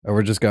Or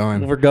we're just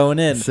going. We're going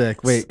in.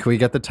 Sick. Wait, can we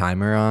get the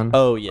timer on?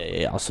 Oh,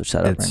 yeah. I'll switch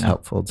that up It's right now.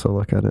 helpful to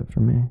look at it for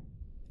me.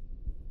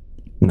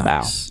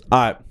 Nice. Wow.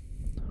 All right.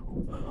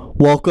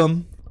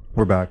 Welcome.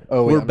 We're back.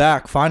 Oh, wait, We're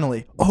back,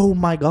 finally. Oh,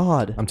 my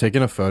God. I'm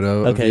taking a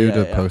photo of you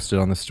to post it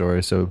on the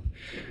story so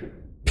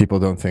people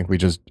don't think we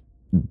just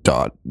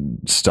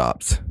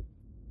stopped.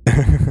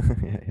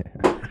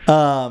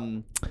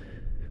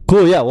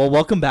 Cool, yeah. Well,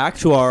 welcome back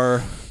to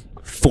our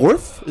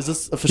fourth. Is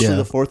this officially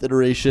the fourth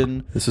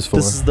iteration? This is 4.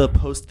 This is the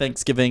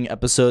post-Thanksgiving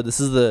episode. This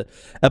is the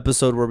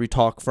episode where we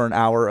talk for an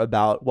hour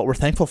about what we're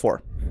thankful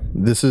for.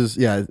 This is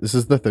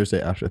the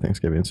Thursday after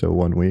Thanksgiving, so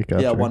 1 week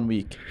after. Yeah, 1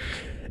 week.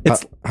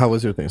 How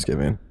was your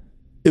Thanksgiving?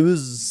 It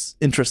was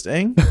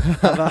interesting.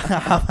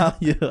 How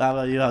about you?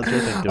 How's your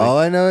Thanksgiving? All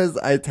I know is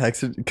I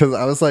texted because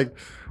I was like,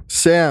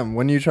 Sam,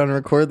 when are you trying to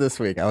record this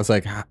week? I was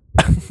like,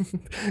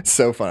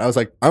 so fun. I was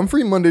like, I'm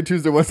free Monday,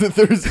 Tuesday, Wednesday,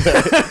 Thursday.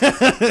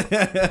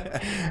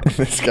 And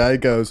this guy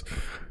goes,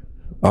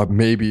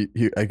 maybe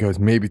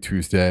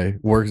Tuesday.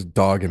 Works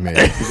dogging me.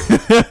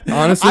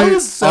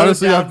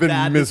 Honestly, I've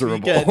been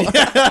miserable.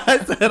 Yeah,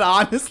 I said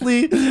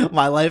honestly,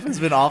 my life has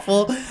been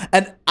awful,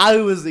 and I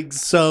was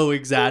so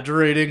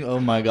exaggerating. Oh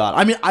my God!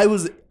 I mean, I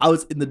was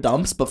in the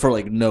dumps, but for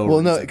like no. Well,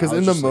 reason. no, because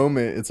in the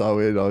moment, it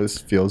always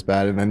feels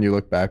bad, and then you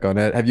look back on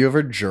it. Have you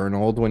ever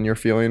journaled when you're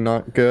feeling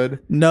not good?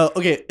 No.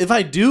 Okay, if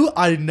I do,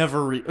 I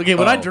never read. Okay,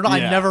 when I journal, I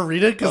never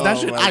read it because that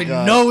shit I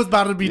know is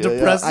about to be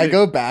depressing. I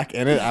go back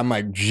in it. I'm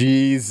like,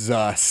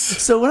 Jesus.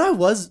 So when I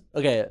was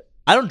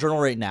I don't journal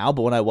right now,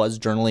 but when I was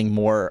journaling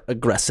more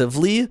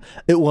aggressively,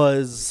 it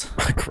was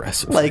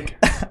like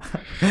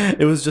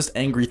it was just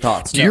angry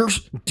thoughts. Dear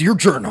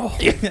journal,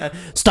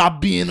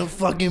 stop being a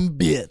fucking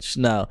bitch.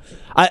 No,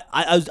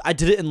 I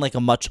did it in like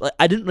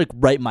I didn't like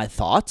write my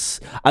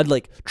thoughts. I'd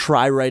like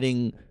try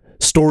writing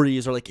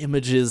stories or like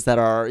images that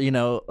are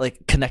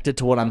like connected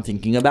to what I'm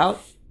thinking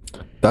about.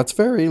 That's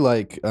very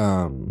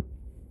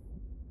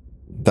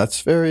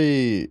that's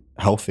very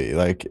healthy,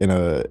 like in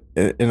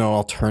an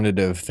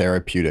alternative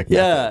therapeutic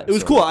method. It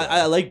was cool.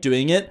 I like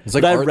doing it.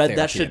 But I read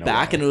that shit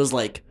back and it was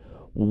like,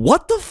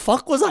 what the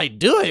fuck was I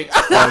doing?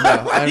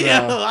 I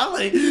know. I'm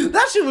like,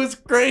 that shit was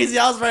crazy.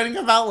 I was writing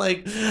about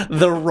like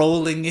the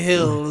rolling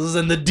hills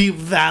and the deep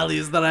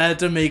valleys that I had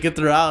to make it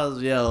through.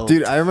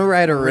 Dude, I remember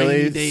I had a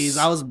really days.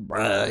 I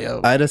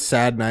had a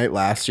sad night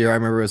last year. I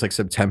remember it was like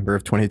September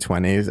of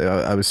 2020.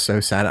 I was so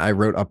sad. I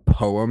wrote a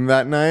poem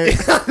that night.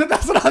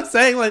 That's what I'm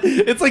saying. Like,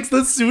 it's like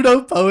the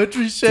pseudo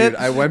poetry shit. Dude,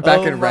 I went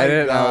back and read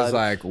it, and I was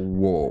like,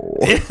 whoa.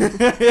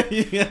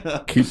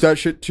 Keep that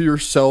shit to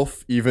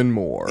yourself even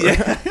more.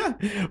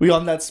 We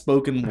on that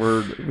spoken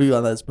word.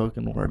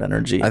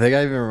 Energy. I think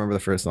I even remember the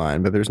first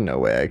line, but there's no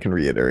way I can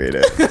reiterate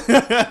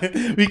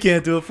it. We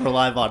can't do it for a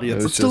live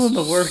audience. It's still in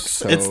the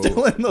works. It's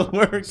still in the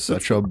works.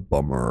 Such a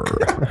bummer.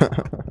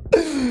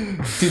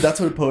 Dude, that's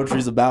what poetry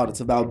is about.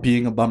 It's about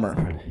being a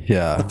bummer.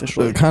 Yeah.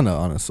 Officially. Kind of,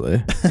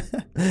 honestly.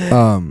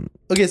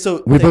 Okay,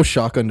 so we both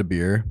shotgunned a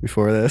beer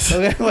before this.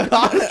 Okay, well,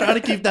 I was trying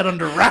to keep that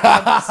under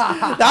wraps.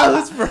 That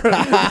was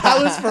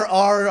for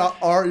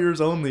our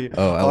ears only.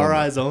 Oh, our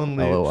eyes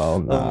only.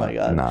 LOL. Nah, oh my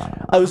God. Nah.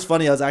 I was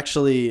funny. I was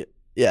actually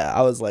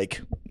I was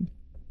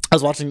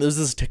watching. There was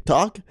this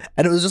TikTok,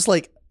 and it was just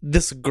like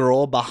this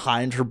girl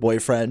behind her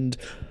boyfriend,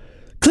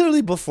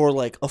 clearly before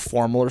like a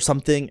formal or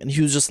something, and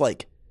he was just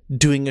like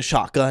doing a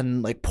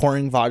shotgun, like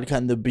pouring vodka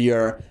in the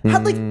beer,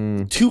 had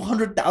like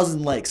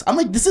 200,000 likes. I'm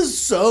like, this is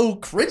so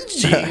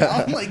cringy.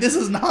 I'm like, this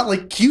is not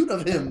like cute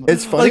of him.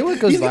 It's funny what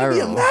goes he's viral.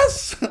 Gonna be a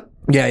mess.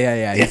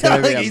 Yeah. He's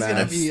gonna be a mess.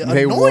 Gonna be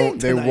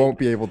they won't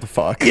be able to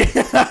fuck.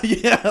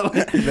 Yeah.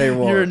 Like, they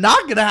won't. You're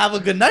not gonna have a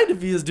good night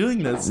if he is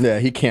doing this. Yeah,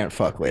 he can't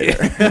fuck later.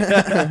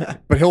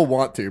 But he'll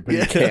want to, but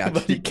he can't.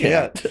 But he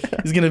can't.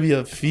 He's gonna be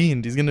a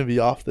fiend. He's gonna be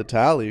off the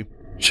tally.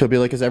 She'll be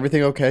like, is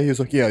everything okay? He's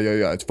like, yeah,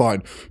 it's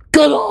fine.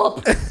 Get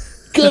up!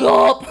 Get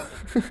up!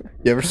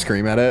 You ever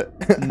scream at it?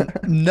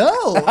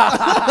 No.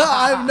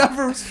 I've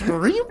never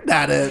screamed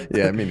at it.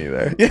 Yeah, me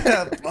neither.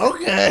 Yeah,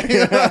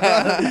 okay.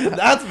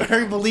 That's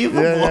very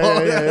believable.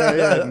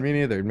 Yeah. Me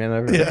neither. Man,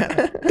 never.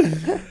 Yeah.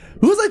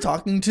 Who was I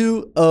talking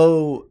to?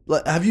 Oh,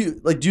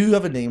 do you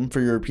have a name for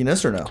your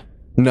penis or no?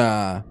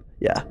 Nah.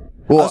 Yeah.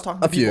 Well, I was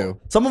talking to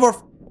few. Some of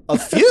our... A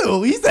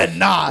few? He said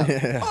not.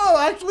 Yeah. Oh,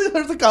 actually,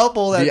 there's a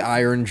couple. The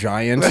Iron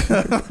Giant.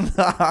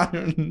 The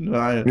Iron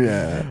Giant.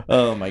 Yeah.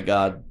 Oh, my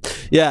God.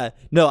 Yeah.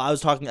 No, I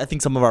was talking... I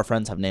think some of our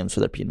friends have names for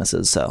their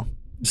penises, so...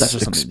 That's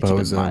just something to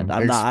keep in mind.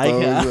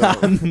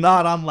 I'm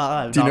not on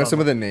live. Do you know some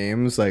of the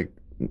names? Like,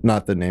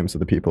 not the names of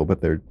the people, but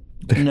their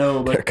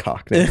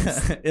cock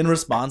names. In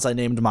response, I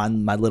named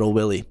mine my little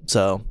Willie.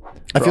 So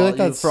I feel like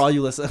that's... For all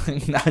you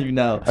listening, now you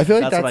know. I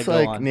feel like that's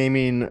like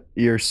naming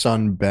your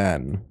son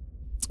Ben.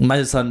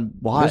 My son,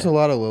 why? There's a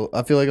lot of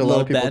I feel like a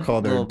lot of people Ben,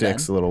 call their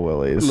dicks Little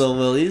Willies. Little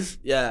Willies?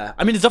 Yeah.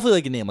 I mean, it's definitely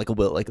like a name, like a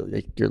will, like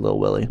your Little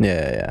Willie.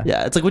 Yeah.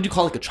 Yeah, it's like what do you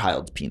call like a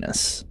child's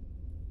penis?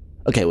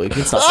 Okay, wait, we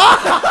can stop.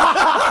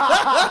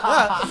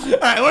 All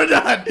right, we're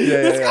done.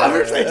 This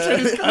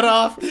conversation is cut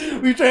off.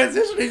 We're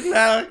transitioning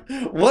back.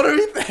 What are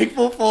we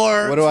thankful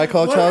for? What do I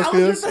call child's how was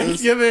your penis?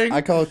 Thanksgiving?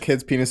 I call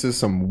kids' penises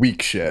some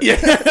weak shit.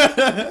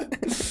 Yeah.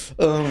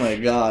 Oh my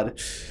god.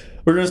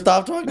 We're gonna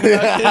stop talking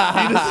about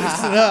kids'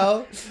 penises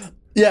now.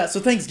 Yeah.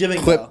 So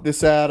Thanksgiving. Clip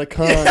this out of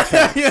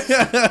context.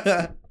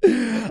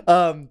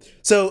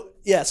 So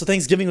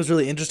Thanksgiving was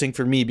really interesting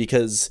for me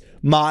because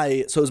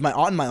it was my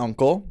aunt and my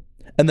uncle,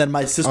 and then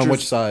my sister. On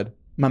which side?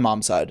 My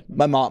mom's side.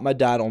 My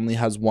dad only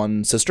has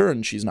one sister,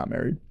 and she's not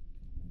married.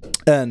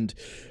 And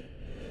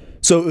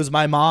so it was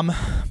my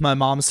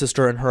mom's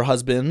sister, and her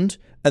husband,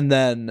 and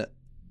then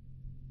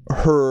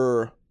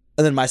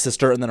my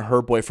sister, and then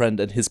her boyfriend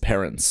and his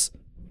parents.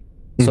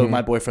 So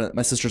my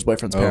sister's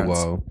boyfriend's parents.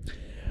 Oh, whoa.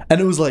 And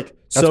it was like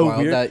so wild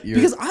weird that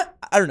because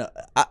I don't know.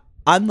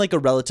 I'm like a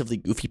relatively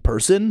goofy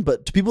person,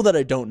 but to people that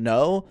I don't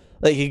know,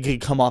 like it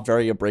could come off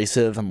very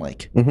abrasive and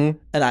like, and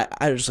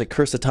I just like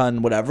curse a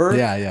ton, whatever.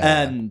 Yeah.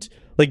 And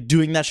like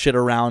doing that shit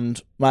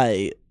around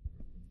my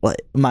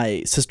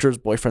sister's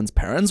boyfriend's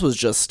parents was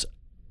just,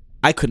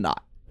 I could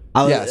not.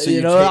 I was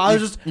it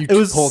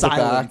was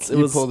silence. It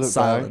was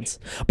silence.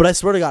 But I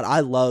swear to God, I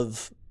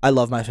love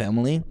my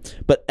family,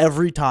 but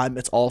every time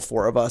it's all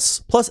four of us,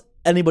 plus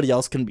anybody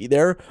else can be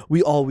there,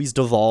 we always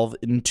devolve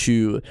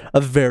into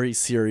a very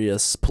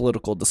serious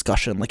political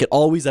discussion. Like it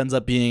always ends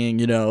up being,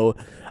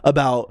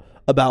 about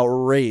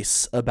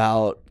race,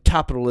 about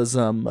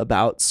capitalism,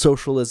 about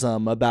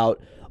socialism, about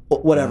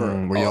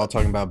whatever. Were you all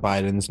talking about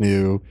Biden's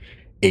new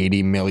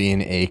 80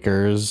 million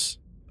acres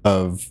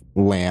of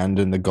land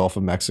in the Gulf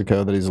of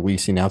Mexico that he's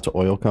leasing out to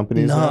oil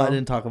companies? No, now? I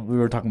didn't talk. We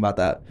were talking about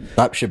that.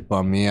 That shit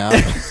bummed me out.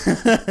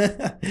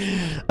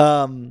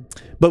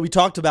 But we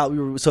talked about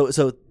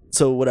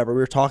so whatever, we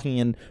were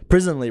talking and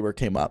prison labor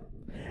came up,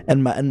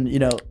 and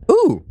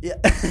Ooh, yeah,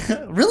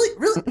 really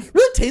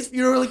tasteful.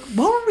 You were like,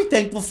 what were we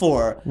thankful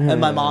for? And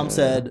my mom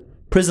said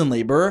prison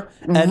labor,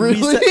 and really?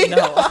 we said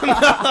no.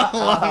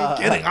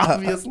 I'm kidding,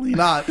 obviously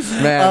not.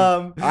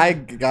 Man, I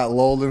got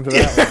lulled into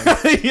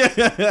that one.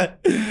 Yeah.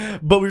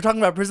 But we were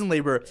talking about prison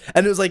labor,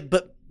 and it was like,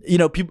 but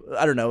people,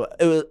 I don't know,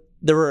 it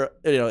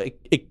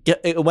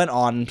went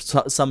on.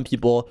 Some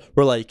people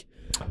were like,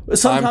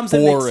 sometimes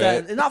it makes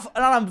sense. Not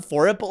I'm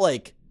for it, but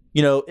like,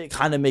 it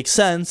kind of makes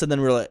sense. And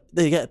then we're like,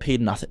 they get paid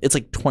nothing. It's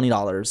like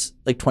 $20,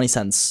 like 20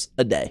 cents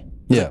a day.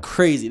 It's like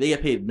crazy. They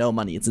get paid no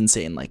money. It's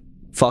insane. Like,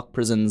 fuck,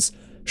 prisons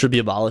should be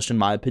abolished in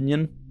my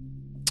opinion.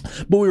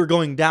 But we were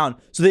going down.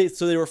 So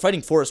they were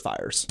fighting forest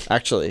fires,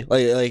 actually.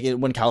 Like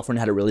when California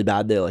had it really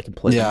bad, they like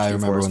employed I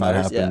remember when that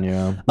happened.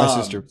 Yeah. My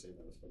sister.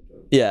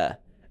 Yeah.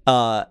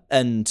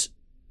 And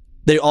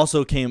they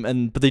also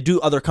came but they do,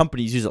 other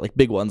companies use it, like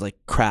big ones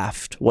like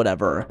Kraft,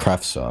 whatever.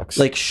 Kraft sucks.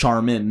 Like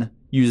Charmin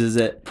uses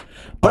it.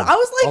 But I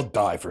was like, I'll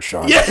die for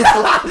Charmin. Yeah.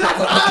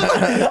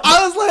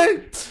 I was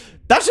like,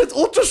 that shit's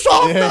ultra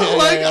strong, though.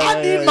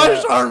 I need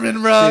my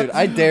Charmin, bro. Dude,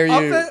 I dare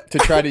you to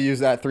try to use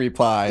that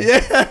 3-ply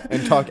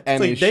and talk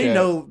any shit.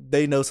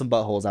 They know some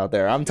buttholes out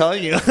there. I'm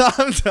telling you.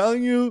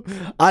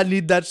 I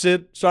need that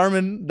shit.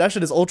 Charmin, that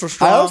shit is ultra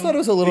strong. I always thought it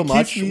was a little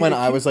much when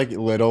I was like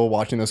little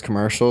watching those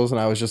commercials and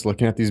I was just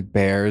looking at these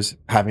bears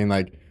having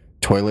like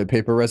toilet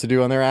paper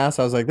residue on their ass.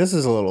 I was like, this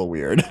is a little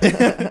weird.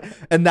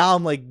 And now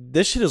I'm like,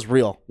 this shit is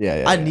real.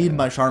 I need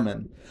my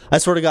Charmin. I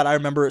swear to God, I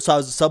remember. So I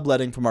was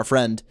subletting from our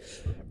friend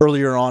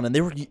earlier on, and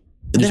they were. You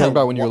talking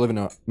about when you were living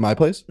at my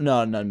place?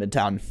 No,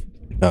 Midtown.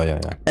 Oh yeah.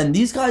 And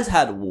these guys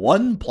had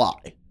 1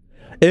 ply.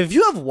 If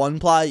you have 1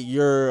 ply,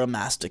 you're a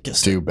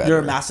masochist. Do better. You're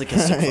a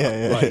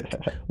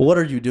masochist. What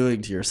are you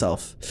doing to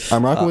yourself?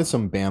 I'm rocking with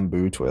some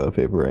bamboo toilet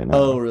paper right now.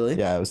 Oh really?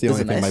 Yeah, it was the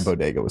only thing my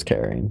bodega was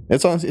carrying.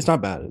 It's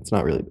not bad. It's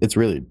not really. It's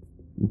really.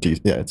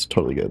 Yeah, it's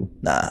totally good.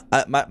 Nah,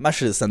 my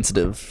shit is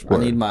sensitive.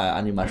 Word.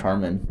 I need my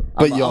Charmin.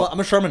 I'm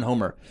a Charmin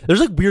homer.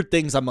 There's like weird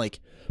things I'm like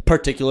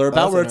particular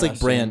about where it's like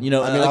brand.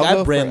 I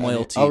have brand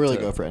loyalty. I'll really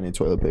go for any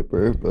toilet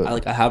paper,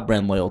 but I have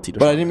brand loyalty.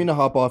 But I didn't mean to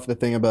hop off the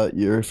thing about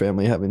your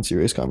family having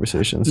serious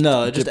conversations.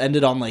 No, it just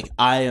ended on like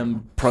I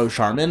am pro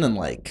Charmin and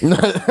like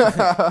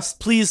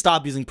please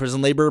stop using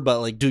prison labor,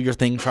 but like do your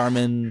thing,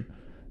 Charmin.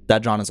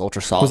 That John is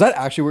ultra soft. Was that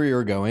actually where you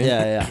were going?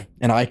 Yeah.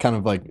 And I kind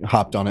of like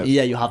hopped on it.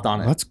 Yeah, you hopped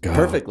on it. Let's go.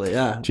 Perfectly,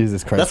 yeah.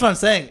 Jesus Christ. That's what I'm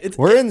saying.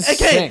 We're in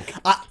sync.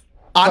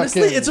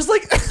 Honestly, it's just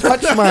like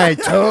touch my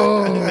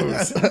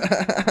toes.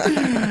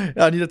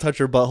 I need to touch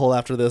your butthole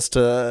after this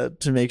to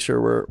make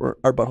sure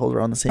our buttholes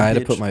are on the same page. I had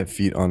to put my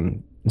feet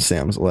on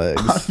Sam's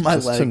legs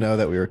to know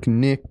that we were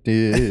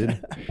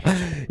connected.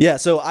 Yeah,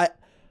 but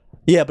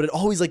it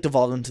always like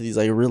devolved into these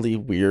like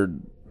really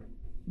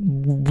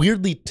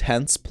weirdly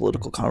tense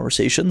political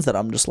conversations that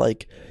I'm just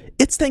like,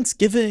 it's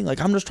Thanksgiving,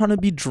 like I'm just trying to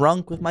be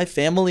drunk with my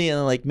family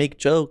and like make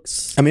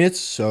jokes. I mean, it's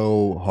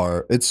so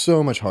hard. It's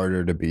so much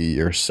harder to be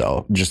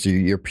yourself, just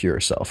your pure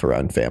self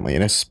around family,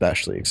 and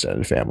especially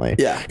extended family.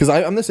 Yeah, because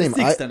I'm the same. It's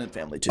the extended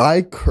family too.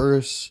 I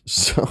curse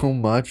so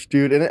much,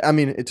 dude, and I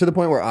mean to the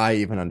point where I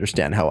even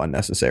understand how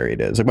unnecessary it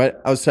is. Like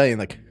I was saying,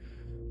 like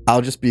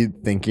I'll just be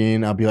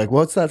thinking, I'll be like,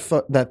 what's that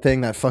that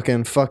thing, that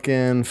fucking,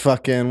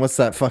 what's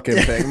that fucking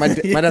thing? My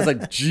dad's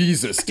like,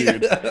 Jesus,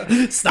 dude.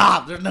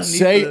 Stop. There's no need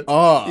Say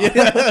for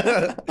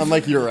yeah. I'm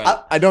like, you're right.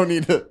 I don't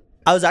need to.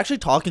 I was actually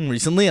talking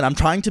recently, and I'm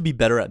trying to be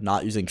better at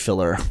not using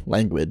filler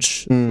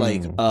language.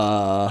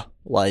 Whatever.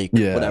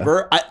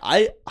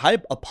 I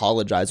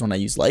apologize when I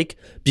use like,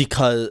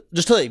 because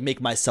just to like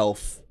make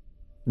myself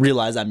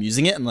realize I'm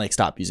using it and like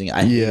stop using it.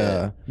 I hate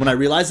it. When I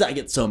realize that, I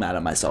get so mad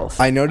at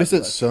myself. I notice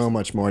it so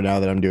much more now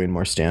that I'm doing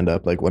more stand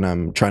up. Like when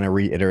I'm trying to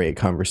reiterate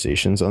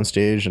conversations on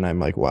stage, and I'm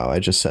like, wow, I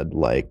just said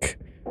like,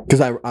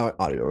 because I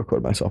audio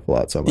record myself a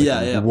lot, so I'm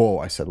like, whoa,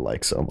 I said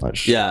like so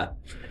much. Yeah,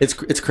 it's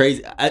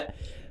crazy.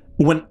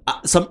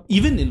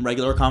 Even in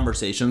regular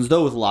conversations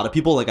though with a lot of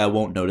people, like I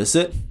won't notice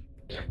it.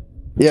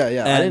 Yeah,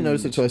 and I didn't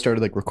notice it until I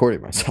started like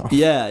recording myself.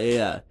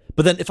 Yeah.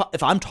 But then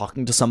if I'm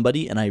talking to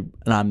somebody and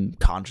I'm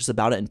conscious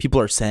about it, and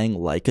people are saying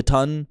like a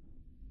ton,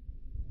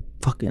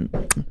 fucking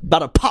about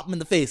to pop them in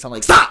the face. I'm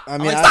like, stop! Stop!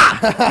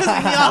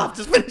 Pissing me off.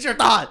 Just finish your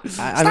thought.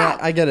 I mean,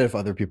 I get it if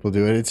other people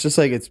do it. It's just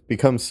like it's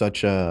become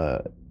such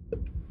an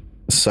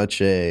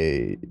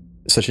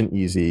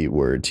easy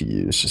word to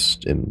use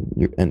just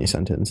in any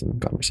sentence in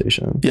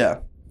conversation. Yeah.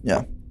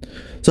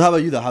 So how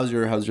about you though? How's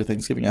your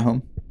Thanksgiving at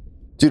home?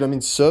 Dude, I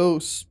mean,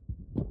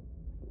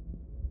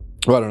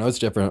 well, I don't know. It's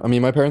different. I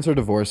mean, my parents are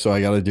divorced, so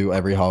I got to do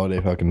every holiday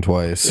fucking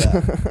twice.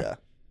 Yeah.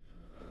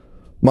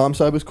 Mom's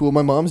side was cool.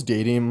 My mom's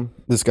dating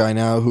this guy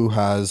now who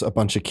has a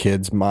bunch of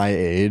kids my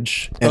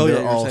age, and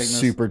they're all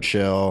super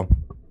chill.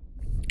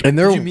 And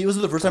did you meet? Was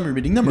it the first time you were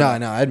meeting them? No,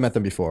 I'd met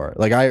them before.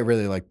 Like, I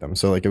really liked them,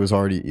 so like it was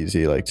already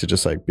easy, like to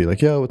just like be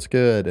like, "Yo, what's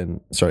good?"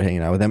 and start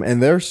hanging out with them.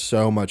 And they're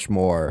so much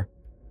more.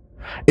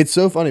 It's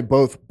so funny.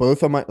 Both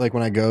of my, like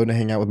when I go to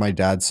hang out with my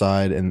dad's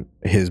side and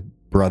his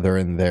brother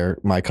and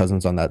my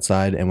cousins on that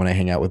side, and when I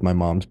hang out with my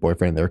mom's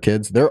boyfriend and their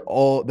kids, they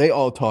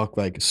all talk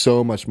like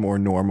so much more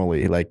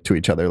normally, like to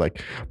each other.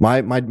 Like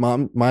my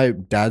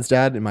dad's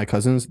dad and my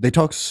cousins, they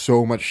talk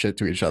so much shit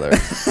to each other.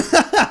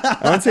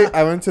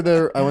 I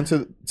went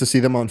to see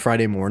them on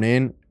Friday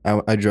morning.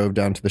 I drove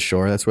down to the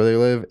shore. That's where they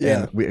live.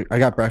 Yeah. And I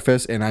got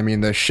breakfast, and I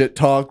mean the shit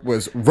talk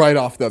was right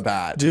off the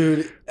bat,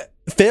 dude.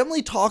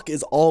 Family talk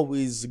is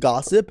always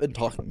gossip and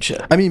talking shit.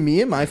 I mean,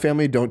 me and my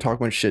family don't talk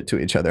much shit to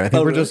each other. I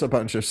think we're just a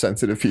bunch of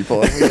sensitive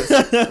people. And we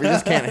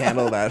just can't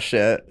handle that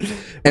shit.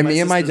 And me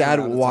and my dad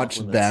watch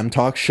them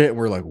talk shit, and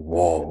we're like,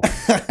 whoa.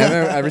 And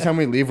then every time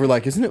we leave, we're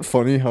like, isn't it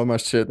funny how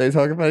much shit they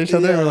talk about each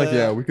other? And we're like,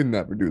 yeah, we could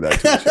never do that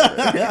to each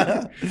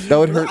other. That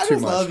would hurt too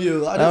much.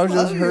 That would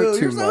just hurt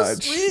too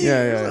much.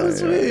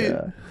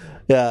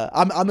 Yeah.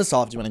 I'm a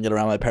softie when I get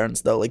around my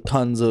parents though. Like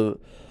tons of.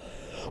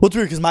 Well, it's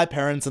weird because my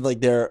parents and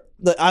like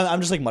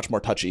I'm just like much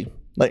more touchy.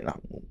 Like no,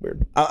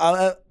 weird.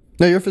 No,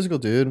 you're a physical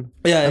dude.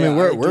 Yeah, I mean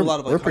we're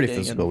we're pretty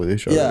physical with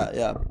each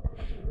other.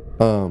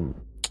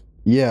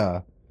 Yeah.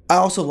 I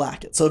also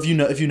lack it. So if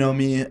you know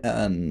me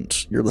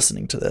and you're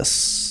listening to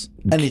this,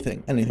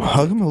 anything.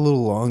 Hug him a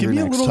little longer Give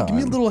me next time. Give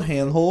me a little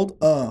handhold.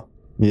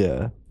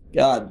 Yeah.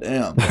 God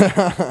damn.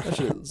 That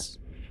shit is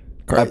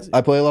crazy.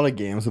 I play a lot of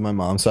games with my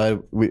mom's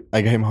side.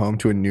 I came home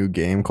to a new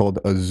game called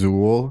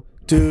Azul.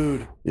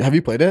 Dude, have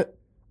you played it?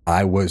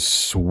 I was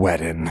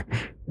sweating.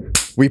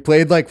 We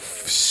played like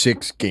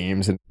 6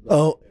 games.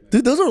 Oh,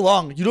 dude, those are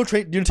long. You don't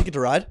Ticket to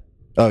Ride?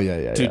 Oh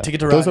yeah. Dude, Ticket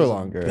to Ride. Those are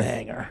longer.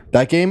 Banger.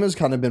 That game has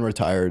kind of been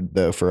retired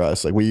though for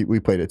us. Like we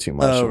played it too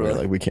much. So really?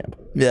 Like we can't.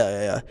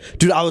 Yeah.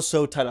 Dude, I was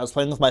so tight. I was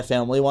playing with my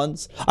family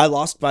once. I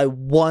lost by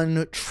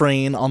 1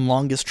 train on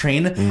Longest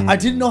Train. I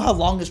didn't know how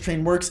Longest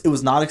Train works. It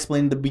was not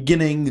explained in the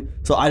beginning,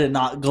 so I did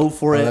not go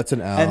for it. That's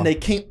an L.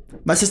 And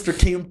my sister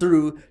came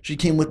through. She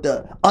came with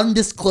the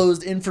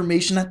undisclosed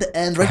information at the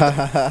end. Right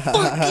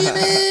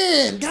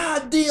fucking in.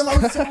 God damn, I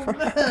was so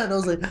mad. I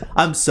was like,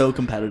 I'm so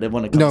competitive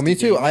when it comes to me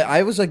too. games.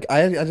 I was like, I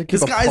had to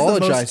keep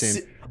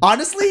apologizing.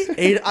 Honestly,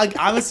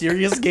 I'm a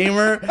serious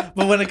gamer,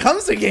 but when it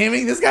comes to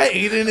gaming, this guy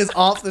Aiden is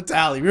off the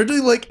tally. We were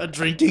doing like a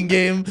drinking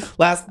game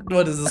last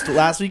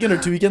weekend or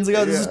 2 weekends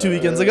ago? This is 2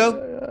 weekends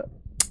ago.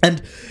 And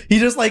he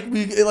just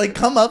we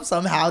come up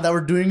somehow that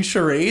we're doing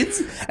charades,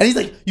 and he's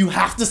like, "You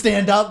have to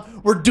stand up.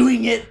 We're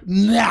doing it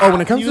now." Oh,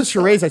 when it comes to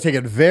charades, I take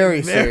it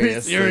very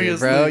seriously,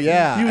 bro.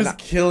 Yeah, he was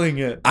killing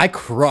it. I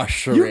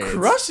crush charades. You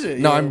crush it.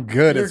 No, I'm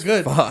good. You're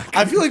good. Fuck.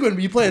 I feel like when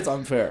we play, it's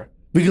unfair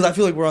because I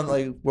feel like we're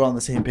on the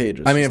same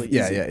page. I mean,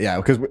 yeah.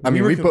 Because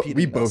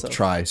we both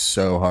try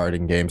so hard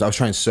in games. I was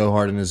trying so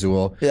hard in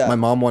Azul. Yeah. My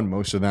mom won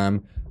most of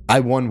them. I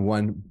won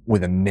one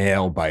with a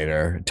nail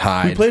biter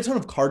tied. We play a ton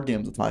of card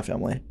games with my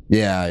family.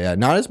 Yeah.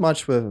 Not as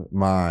much with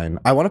mine.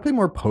 I want to play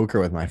more poker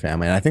with my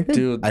family, and I think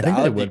they would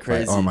be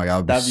crazy. Oh my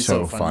god, that'd be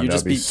so fun. You'd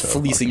just be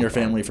fleecing your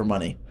family for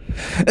money.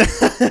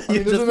 I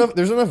mean,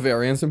 there's enough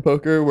variance in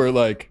poker where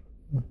like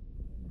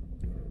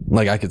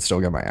I could still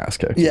get my ass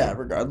kicked. Yeah,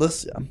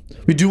 regardless. Yeah,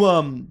 we do.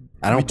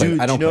 I don't play that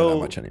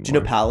much anymore. Do you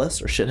know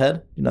Palace or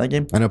Shithead? You know that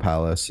game? I know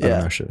Palace. Yeah. I don't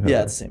know Shithead.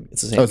 Yeah, it's the same.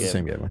 It's the same. Oh, it's the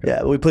same game. Okay.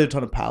 Yeah, we played a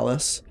ton of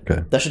Palace.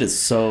 Okay. That shit is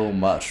so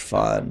much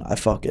fun. I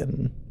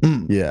fucking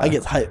yeah. I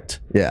get hyped.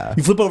 Yeah.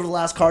 You flip over the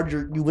last card,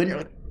 you win. You're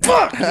like,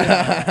 fuck,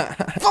 yeah.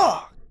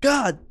 Fuck.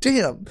 God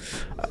damn.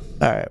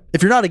 All right.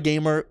 If you're not a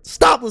gamer,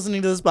 stop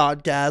listening to this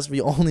podcast.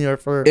 We only are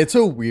for. It's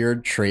a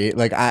weird trait.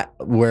 Like I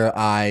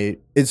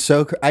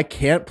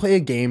can't play a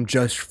game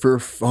just for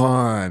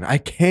fun. I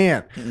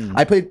can't.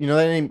 I played,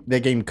 that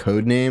game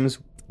Code Names.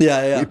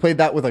 Yeah. We played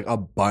that with like a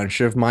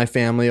bunch of my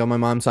family on my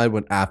mom's side.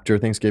 When after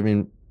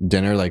Thanksgiving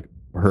dinner, like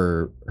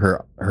her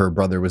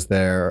brother was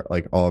there,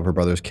 like all of her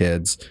brother's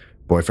kids,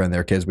 boyfriend,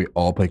 their kids, we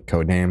all played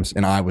Code Names,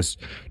 and I was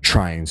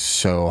trying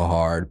so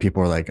hard.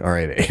 People were like, all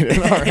right, Aiden,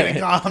 all right,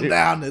 calm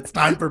down, it's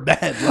time for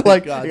bed.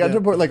 Like I got to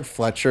the point, like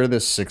Fletcher,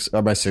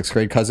 my sixth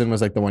grade cousin,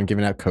 was like the one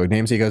giving out code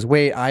names. He goes,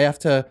 wait, I have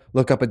to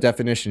look up a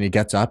definition. He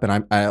gets up,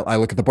 and I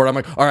look at the board. I'm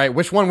like, all right,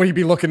 which one would he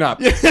be looking up?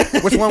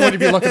 Which one would he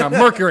be looking up?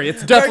 Mercury.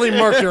 It's definitely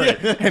Mercury.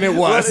 And it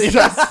was.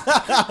 Just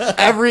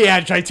every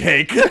edge I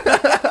take.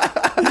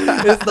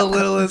 It's the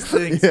littlest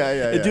things.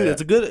 Yeah. Dude,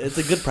 it's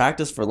a good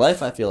practice for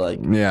life, I feel like.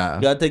 Yeah.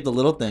 You gotta take the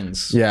little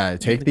things. Yeah,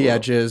 take the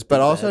edges,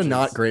 but also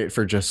not great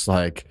for just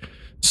like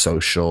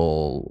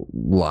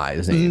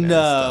socializing.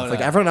 No.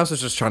 Like everyone else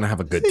is just trying to have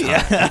a good time.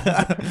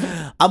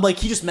 Yeah. I'm like,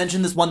 he just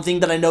mentioned this one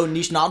thing that I know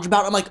niche knowledge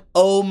about. I'm like,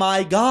 oh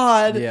my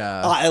God.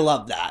 Yeah. I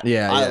love that.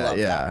 Yeah. I love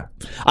that.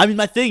 I mean,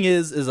 my thing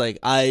is like,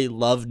 I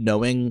love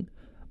knowing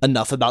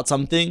enough about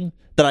something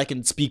that I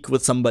can speak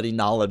with somebody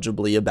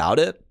knowledgeably about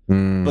it.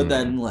 But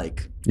then,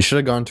 like, you should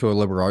have gone to a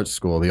liberal arts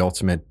school, the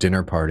ultimate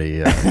dinner party.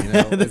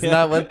 Isn't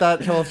that what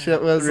that whole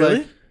shit was? Really?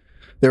 Like?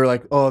 They were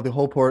like, oh, the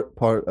whole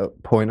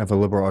point of a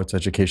liberal arts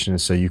education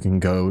is so you can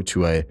go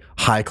to a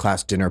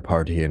high-class dinner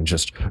party and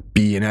just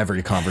be in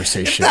every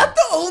conversation. Is that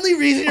the only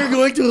reason you're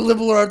going to a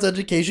liberal arts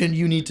education?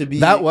 You need to be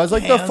That was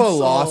like canceled. the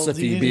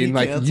philosophy, being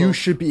like, canceled. you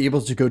should be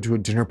able to go to a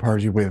dinner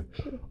party with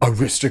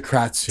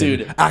aristocrats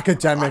Dude, and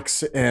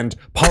academics and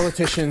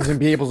politicians and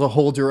be able to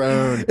hold your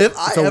own. If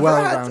I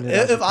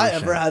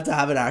ever had to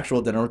have an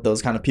actual dinner with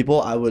those kind of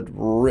people, I would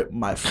rip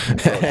my fucking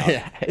throat out.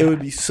 Yeah. It would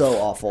be so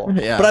awful.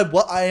 Yeah. But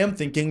what I am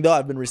thinking, though,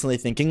 I've been recently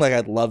thinking, like,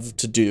 I'd love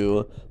to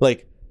do,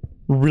 like,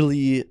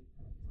 really,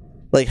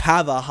 like,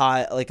 have a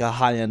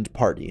high-end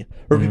party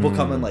where people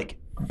come in, like,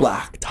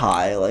 black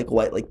tie, like,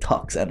 white, like,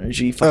 tux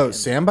energy. Oh,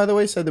 Sam, by the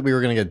way, said that we were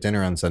going to get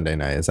dinner on Sunday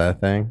night. Is that a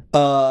thing?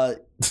 Sorry.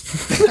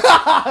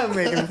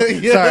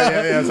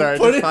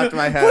 Just popped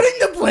my head. Putting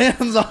the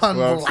plans on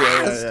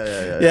blast.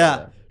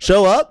 Yeah.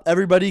 Show up.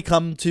 Everybody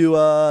come to,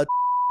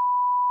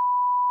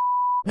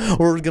 we're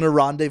going to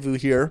rendezvous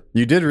here.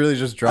 You did really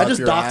just drop your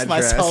doxed address.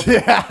 myself.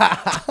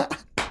 Yeah.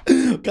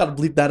 Gotta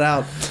bleep that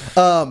out.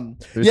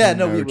 There's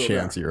no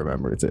chance you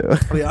remember too.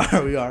 We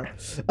are.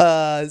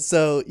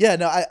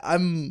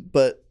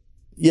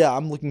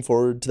 I'm looking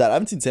forward to that. I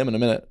haven't seen Sam in a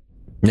minute.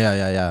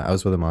 Yeah. I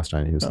was with him last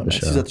night. He was at the nice.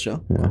 show. He's at the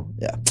show? Yeah. Oh,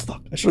 yeah.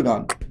 Fuck. I should have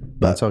gone.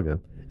 But That's all good.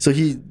 So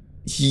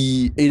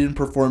Aiden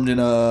performed in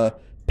a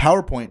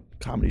PowerPoint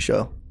comedy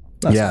show.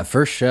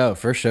 First show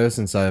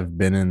since I've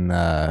been in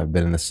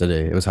the city.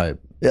 It was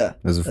hype. Yeah,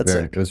 it was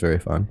very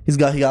fun. He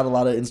got a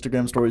lot of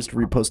Instagram stories to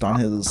repost on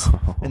his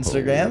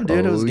Instagram,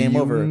 dude. It was game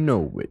over.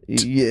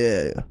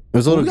 Yeah, it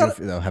was a little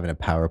goofy though, having a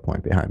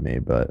PowerPoint behind me,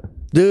 but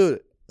dude,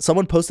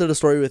 someone posted a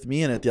story with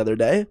me in it the other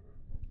day,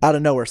 out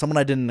of nowhere. Someone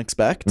I didn't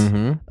expect.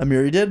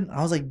 Amiri did.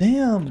 I was like,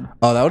 damn.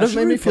 Oh, that would have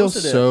made me feel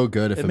so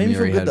good if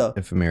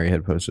Amiri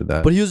had posted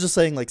that. But he was just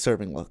saying like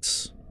serving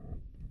looks,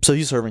 so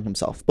he's serving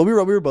himself. But we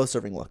were both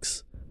serving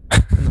looks.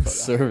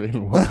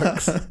 Serving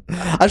looks.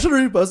 I should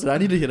have reposted. I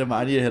need to hit him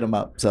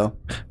up. So,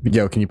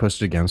 yo, can you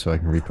post it again so I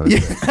can repost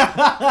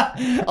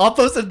it? I'll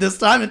post it this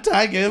time and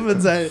tag him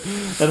and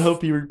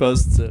hope he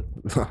reposts it.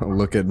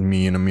 Look at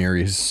me and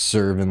Amiri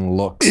serving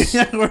looks.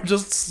 Yeah, we're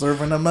just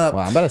serving him up.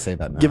 Well, I'm about to say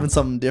that now. Giving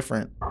something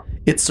different.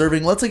 It's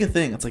serving. What's like a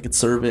thing? It's like it's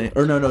serving.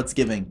 Or no, it's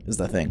giving is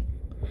the thing.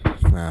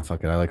 Nah,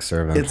 fuck it. I like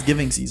serving. It's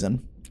giving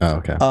season. Oh,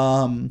 okay.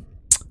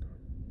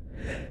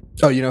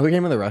 Oh, you know who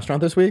came in the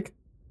restaurant this week?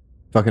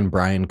 Fucking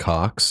Brian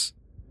Cox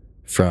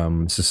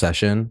from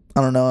Succession.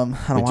 I don't know him.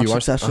 I don't watch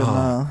Succession.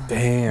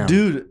 Damn.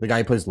 Dude. The guy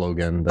who plays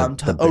Logan.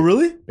 Oh,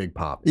 really? Big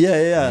Pop. Yeah.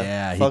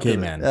 Yeah, he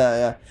came in.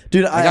 Yeah.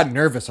 Dude, I got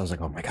nervous. I was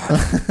like, oh my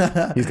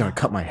God. He's going to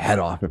cut my head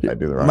off if I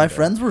do the wrong My thing.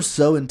 friends were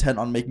so intent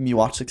on making me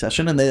watch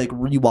Succession, and they like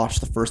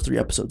rewatched the first 3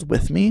 episodes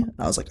with me.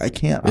 I was like, I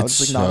can't. I was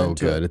just like, not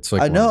into good. It. It's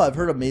like I know. I've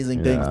heard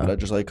amazing things, but I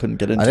just like couldn't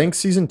get into it. I think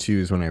season 2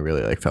 is when I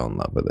really like fell in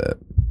love with it.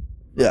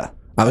 Yeah.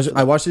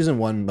 I watched season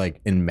 1 like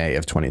in May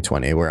of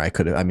 2020, where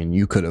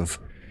you could have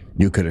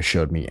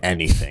showed me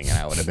anything and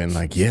I would have been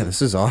like, yeah,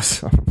 this is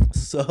awesome.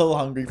 So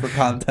hungry for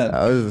content.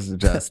 I was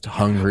just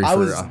hungry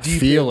for a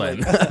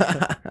feeling.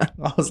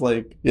 I was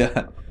like,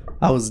 yeah.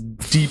 I was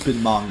deep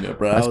in manga,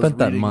 bro. I spent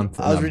that month.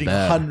 I was reading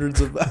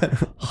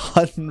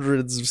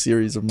hundreds of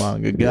series of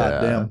manga.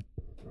 God damn.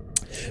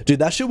 Dude,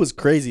 that shit was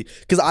crazy.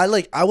 Because I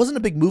wasn't a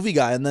big movie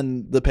guy, and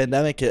then the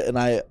pandemic hit, and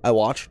I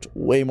watched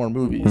way more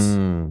movies.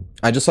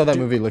 I just saw that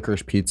movie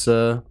Licorice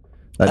Pizza.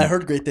 I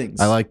heard great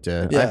things. I liked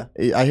it. Yeah.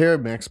 I hear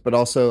it mixed, but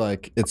also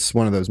like it's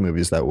one of those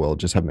movies that will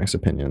just have mixed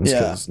opinions.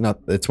 Yeah.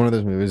 It's one of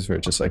those movies where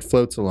it just like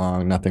floats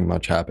along, nothing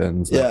much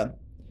happens. Yeah.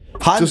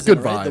 Haim Just is in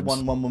good it, right? The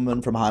vibes. one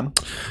woman from Haim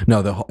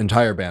No, the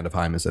entire band of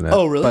Haim is in it.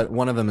 Oh, really? But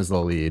one of them is the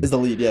lead. is the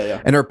lead. Yeah,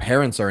 yeah. And her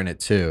parents are in it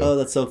too. Oh,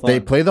 that's so fun. They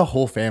play the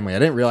whole family. I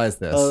didn't realize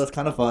this. Oh, that's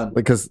kind of fun.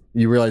 Because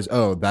you realize,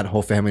 oh, that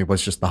whole family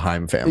was just the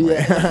Haim family.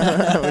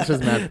 Yeah. Which is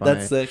mad funny.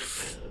 That's sick.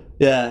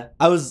 Yeah,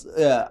 I was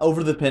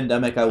over the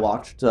pandemic. I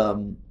watched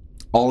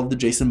all of the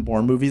Jason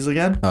Bourne movies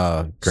again.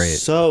 Great.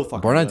 So fucking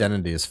Born good.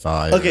 Identity is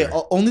fire. Okay,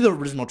 only the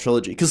original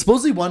trilogy, because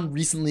supposedly one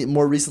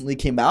more recently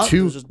came out.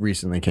 Two It was just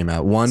recently came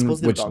out. One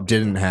Supposedly which about-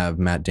 didn't have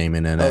Matt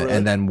Damon in it, Oh, really?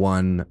 and then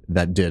one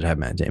that did have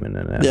Matt Damon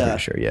in it. I'm Yeah. pretty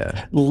sure.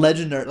 Yeah.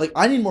 legendary. Like,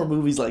 I need more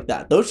movies like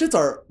that. Those shits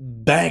are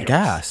bangers.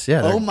 Gas.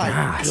 Yeah. they're Oh my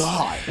gas.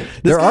 god. This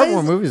There guy are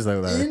more is movies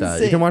though that are like that. You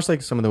insane. can watch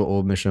like some of the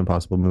old Mission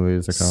Impossible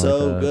movies. They're kind of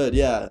So like that. good.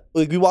 Yeah,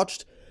 like we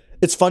watched.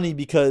 It's funny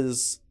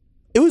because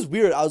it was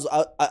weird.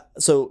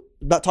 So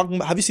about talking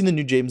about. Have you seen the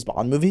new James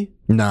Bond movie?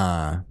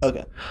 Nah.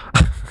 Okay.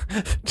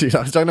 Dude,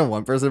 I was talking to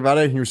one person about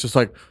it, and he was just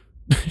like,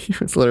 he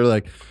was literally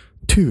like,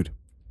 dude,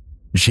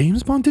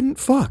 James Bond didn't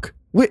fuck.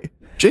 Wait,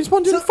 James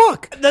Bond didn't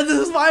fuck. This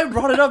is why I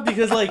brought it up,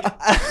 because like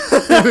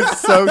It was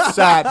so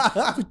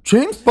sad.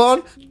 James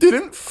Bond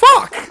didn't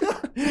fuck.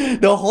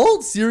 the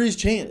whole series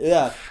changed.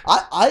 Yeah,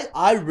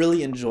 I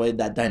really enjoyed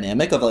that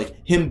dynamic of like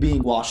him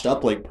being washed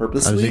up like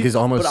purposely. I think he's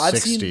almost But I've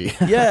 60.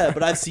 Seen, yeah,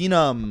 but I've seen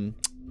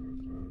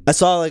I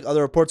saw like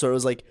other reports where it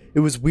was like it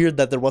was weird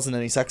that there wasn't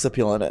any sex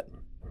appeal in it,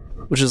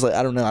 which is like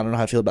I don't know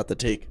how I feel about the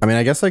take. I mean,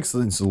 I guess like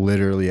since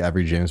literally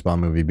every James Bond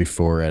movie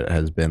before it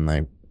has been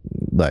like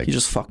He's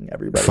just fucking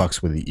everybody.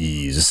 fucks with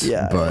ease.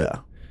 Yeah, but yeah.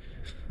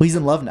 Well, he's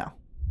in love now.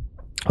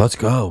 let's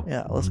go.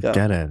 Yeah, let's go.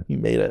 Get it. He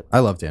made it. I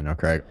love Daniel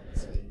Craig.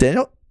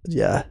 Daniel.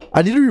 Yeah,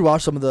 I need to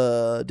rewatch some of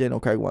the Daniel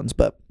Craig ones,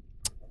 but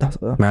that's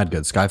Mad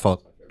good.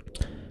 Skyfall.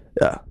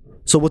 yeah.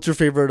 So, what's your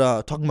favorite?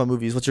 Talking about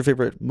movies, what's your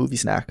favorite movie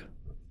snack?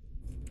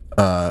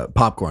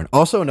 Popcorn.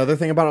 Also, another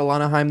thing about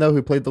Alana Haim though,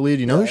 who played the lead.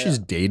 You know who she's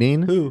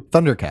dating? Who?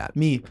 Thundercat.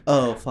 Me.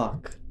 Oh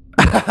fuck.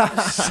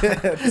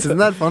 Isn't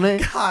that funny?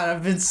 God,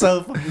 I've been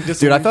so fucking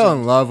Dude, I fell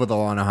in love with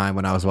Alana Haim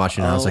when I was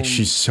watching it. I was like, Oh.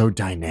 she's so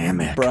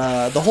dynamic.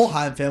 Bruh, the whole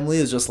Haim family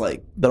is just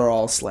like they're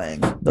all slang.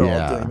 They're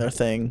Yeah. all doing their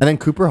thing. And then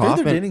Cooper Maybe they're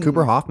Hoffman. dating-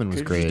 Cooper Hoffman was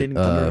maybe she's great. dating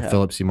Thundercat.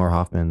 Philip Seymour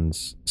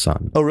Hoffman's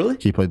son. Oh really?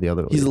 He played the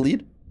other lead. He's the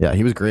lead. Yeah,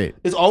 he was great.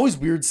 It's always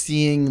weird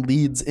seeing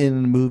leads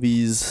in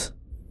movies.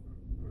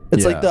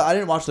 It's Yeah. like I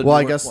didn't watch the. Well,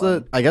 I Newark guess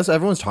one. I guess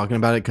everyone's talking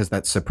about it because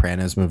that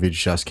Sopranos movie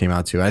just came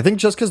out too. I think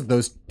just because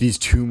these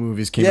two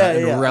movies came out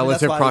in Yeah, I mean, relative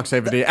that's why-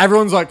 proximity,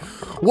 everyone's like,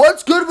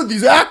 "What's good with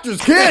these actors'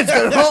 kids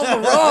getting all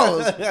the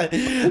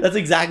roles?" That's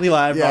exactly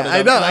why I brought Yeah,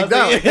 it up. I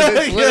know.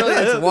 It's literally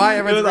it's why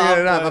everyone's was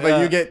bringing it up. off, I'm like,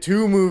 yeah. you get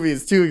two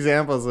movies, two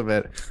examples of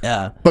it.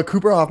 Yeah, But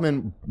Cooper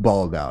Hoffman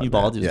balled out. he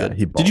balled. He was yeah, good.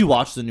 he balled. Did you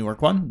watch the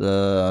Newark one,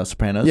 the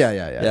Sopranos?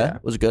 Yeah.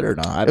 Was it good or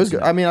not? It was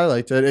good. I mean, I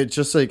liked it. It's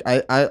just like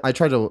I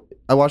tried to.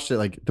 I watched it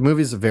like the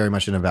movie's very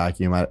much in a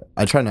vacuum.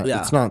 I try not. Yeah.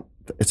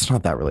 It's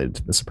not that related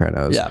to The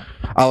Sopranos. Yeah.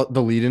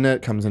 The lead in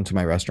it comes into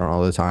my restaurant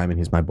all the time, and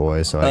he's my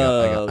boy. So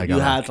I you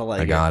had to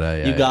like I gotta. it.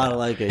 Yeah, You gotta yeah.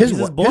 like it. His, He's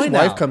his wi- boy his now.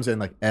 wife comes in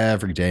like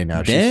every day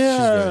now. She's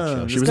Damn, really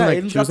chill. She this was guy in like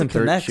even she got was the in 30.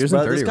 connects, She was in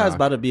bro. 30 This guy's Rock.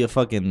 about to be a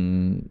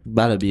fucking.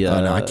 About to be a.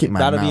 Oh no, I keep my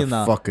about to be mouth in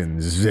the.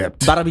 fucking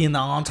zipped. About to be in the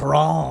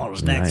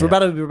entourage next. Yeah,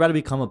 We're about to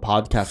become a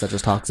podcast that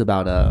just talks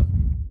about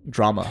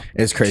drama.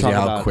 It's crazy Talk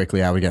how about-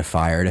 quickly I would get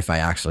fired if I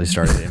actually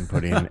started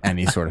inputting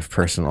any sort of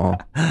personal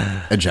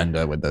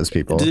agenda with those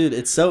people. Dude,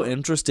 it's so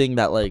interesting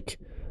that like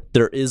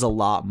there is a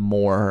lot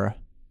more.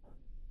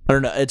 I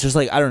don't know. It's just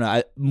like I don't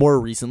know.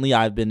 More recently,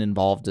 I've been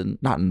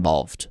not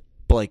involved,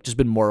 but like just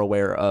been more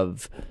aware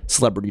of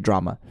celebrity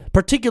drama,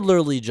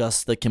 particularly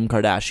just the Kim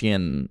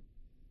Kardashian.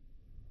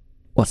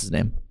 What's his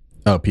name?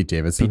 Oh, Pete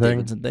Davidson Pete thing.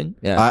 Davidson thing.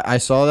 Yeah. I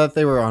saw that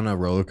they were on a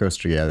roller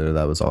coaster together.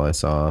 That was all I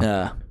saw.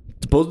 Yeah.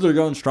 Supposedly they're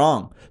going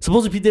strong.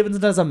 Supposedly Pete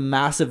Davidson has a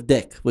massive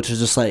dick, which is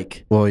just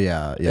like Well,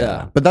 yeah.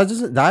 Yeah. But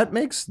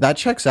that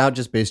checks out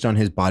just based on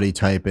his body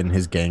type and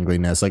his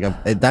gangliness. Like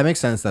that makes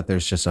sense that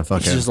there's just a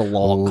fucking just a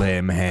log.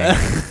 limb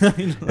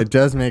hanging. It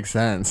does make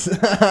sense. Get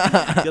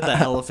the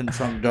elephant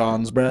trunk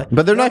Johns, bruh.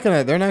 But they're not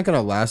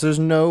gonna last. There's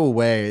no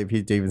way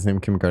Pete Davidson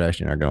and Kim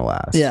Kardashian are gonna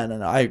last. Yeah,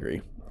 no, I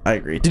agree.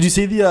 Did you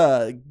see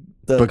the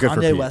But good for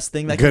Kanye Pete. West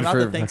thing that Good came out? for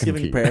The fucking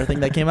Thanksgiving Pete. prayer thing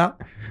that came out?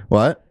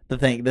 What? The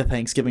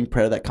Thanksgiving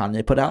prayer that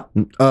Kanye put out?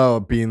 Oh,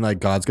 being like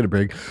God's gonna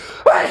bring.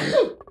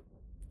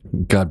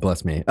 God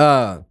bless me.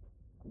 That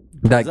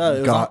it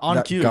was God, on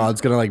that cue.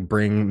 God's gonna like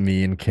bring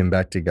me and Kim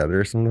back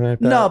together or something like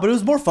that. No, but it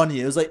was more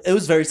funny. It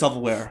was very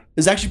self-aware. It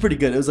was actually pretty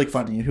good. It was like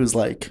funny. He was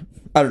like,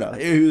 I don't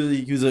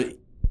know.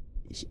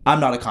 I'm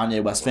not a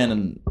Kanye West fan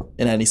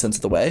in any sense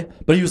of the way,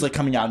 but he was like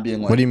coming out and being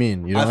like, What do you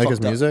mean? You don't I like his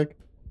fucked up. music?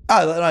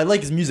 I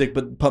like his music,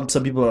 but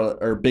some people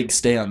are big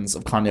stands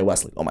of Kanye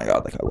West. Like, oh my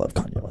god, like I love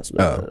Kanye West.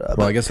 Oh,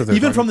 well, I guess if they're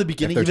even talking- from the if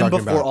beginning, they're even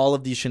talking before about- all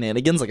of these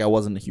shenanigans, like I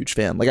wasn't a huge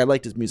fan. Like I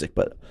liked his music,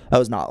 but I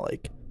was not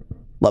like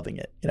loving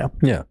it. You know.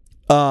 Yeah.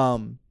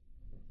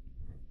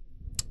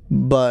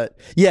 But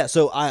yeah,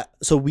 so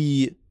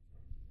we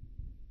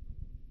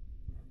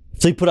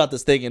So he put out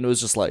this thing, and it was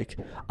just like,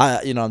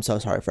 I'm so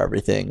sorry for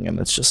everything, and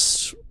it's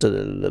just,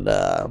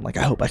 I'm like,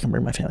 I hope I can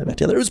bring my family back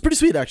together. It was pretty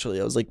sweet,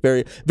 actually. I was like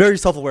very, very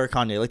self-aware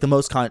Kanye, like the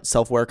most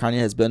self-aware Kanye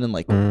has been in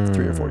like 3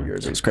 or 4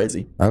 years. It was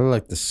crazy. I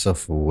like the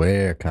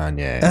self-aware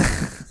Kanye.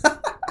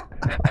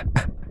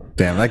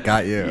 Damn, that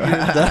got you.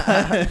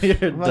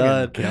 You're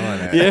done. Killing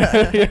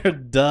it. You're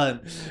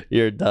done.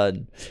 You're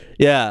done.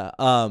 Yeah.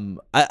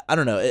 I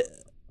don't know.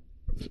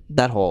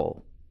 That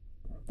whole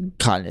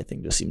Kanye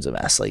thing just seems a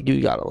mess. Like, you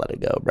gotta let it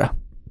go, bro.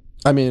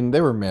 I mean, they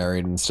were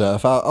married and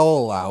stuff. I'll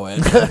allow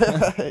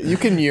it. You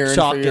can yearn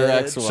for your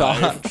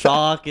ex-wife.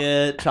 Chalk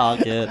it.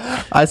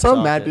 I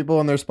saw mad people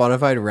on their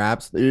Spotify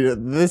raps.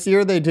 This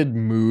year they did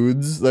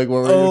moods. Like,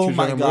 what were your two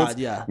my God, moods?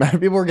 yeah. Mad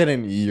people were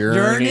getting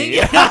yearning.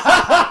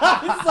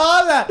 I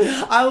saw that.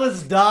 I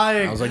was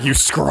dying. I was like, you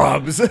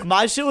scrubs.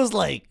 My shit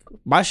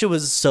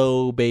was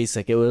so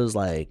basic. It was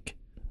like,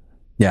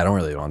 yeah, I don't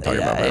really want to talk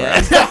about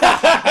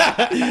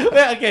that.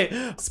 Yeah, okay.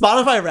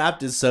 Spotify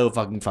Wrapped is so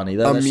fucking funny.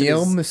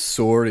 Emil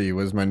Missouri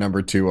was my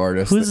number 2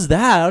 artist. Who's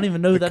that? I don't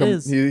even know who that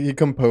is. He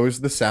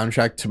composed the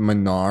soundtrack to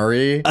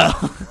Minari.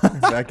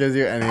 If that gives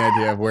you any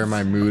idea of where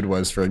my mood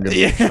was for a good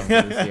week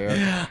this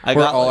year. I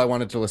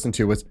wanted to listen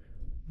to was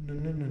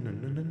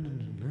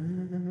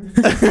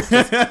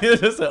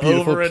just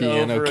beautiful over and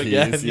piano over keys,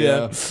 again.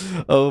 Yeah.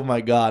 Oh my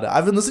God.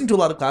 I've been listening to a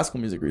lot of classical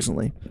music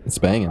recently. It's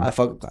banging. I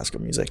fuck with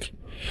classical music.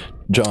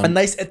 John. A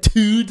nice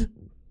etude.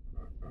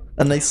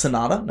 A nice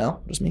sonata. No,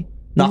 just me.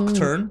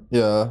 Nocturne.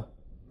 Yeah.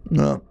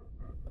 No.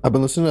 I've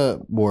been listening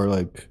to more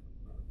like.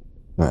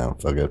 No,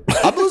 fuck it.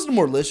 I've been listening to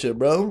more lit shit,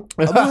 bro.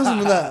 I've been listening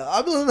to that.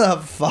 I've been listening to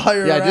that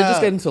fire. Yeah, I did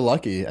just get into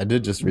Lucky. I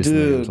did just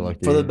recently get into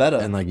Lucky. For the Better.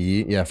 And like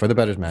Yeet. Yeah, For the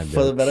Better's mad good.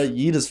 For the Better,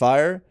 Yeet is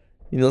fire.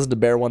 You need to listen to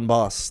Bear One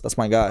Boss. That's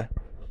my guy.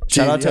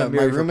 Shout out to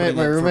my roommate.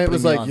 My roommate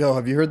was like, "Yo,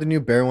 have you heard the new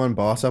Bear One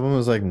Boss album?" I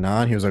was like,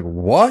 "Nah." And he was like,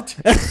 "What?"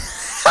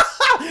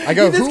 I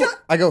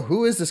go,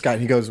 who is this guy?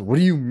 And he goes, "What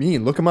do you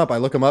mean? Look him up." I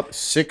look him up.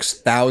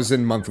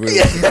 6,000 monthly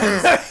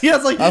listeners. He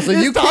has like, I was like,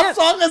 his top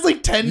song has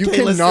like 10K You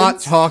listens.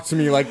 cannot talk to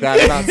me like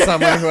that about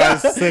someone who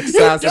has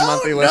 6,000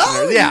 monthly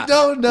listeners. Yeah, you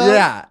don't know.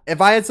 Yeah, if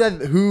I had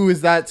said who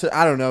is that to,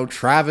 I don't know,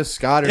 Travis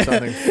Scott or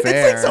something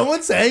fair. It's like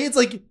someone saying it's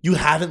like you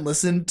haven't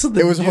listened to the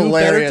It was new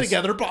hilarious.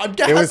 Better2gether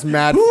podcast. It was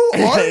mad. Who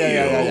are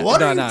Yeah. you?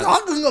 What are you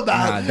talking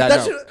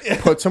about?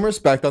 Put some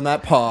respect on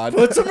that pod.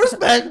 Put some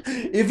respect.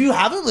 If you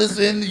haven't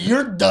listened,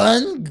 you're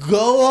done. Go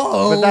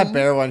home. But that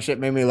Bear One shit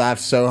made me laugh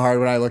so hard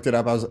when I looked it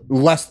up. I was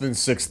less than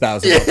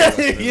 6,000. Yeah,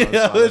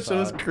 it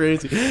was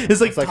crazy. It's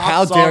like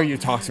how dare you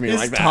talk to me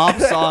like that?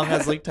 His top song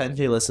has like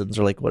 10K listens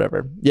or like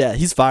whatever. Yeah,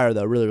 he's fire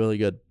though. Really, really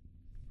good.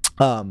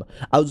 I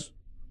was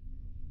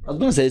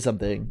gonna say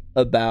something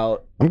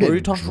about. I'm getting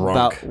what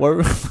drunk. What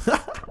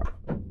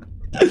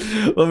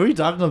were we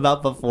talking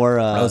about before?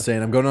 I was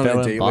saying I'm going on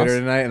a date later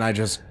tonight, and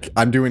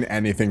I'm doing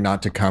anything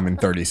not to come in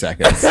 30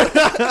 seconds.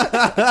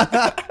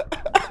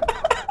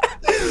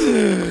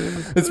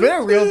 It's been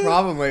a real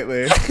problem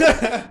lately.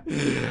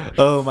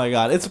 Oh my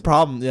God, it's a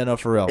problem. Yeah, no,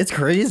 for real. It's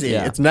crazy.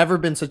 Yeah. It's never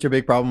been such a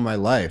big problem in my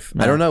life.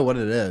 No. I don't know what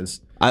it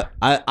is. I've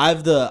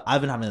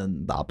been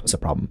having the opposite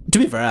problem. To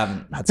be fair, I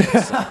haven't had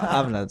sex. I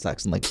haven't had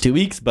sex in like 2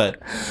 weeks,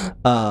 but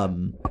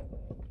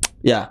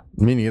yeah.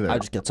 Me neither. I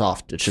just get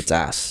soft. It shit's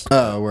ass.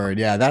 Oh, word.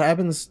 Yeah, that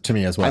happens to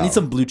me as well. I need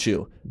some Blue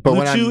Chew. But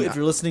Blue Chew, if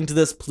you're listening to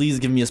this, please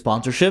give me a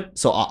sponsorship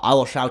so I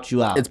will shout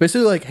you out. It's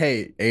basically like,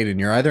 hey, Aiden,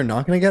 you're either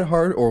not going to get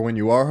hard, or when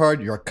you are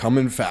hard, you're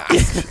coming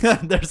fast.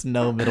 There's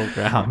no middle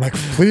ground. I'm like,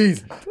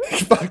 please,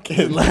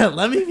 fucking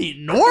let me be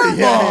normal.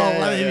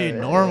 Let me be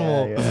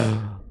normal.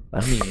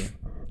 Let me.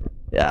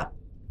 Yeah.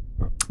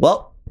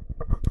 Well.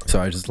 So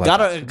I just threw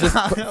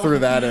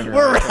that in.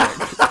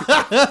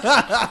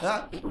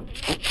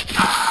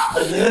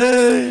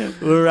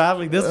 We're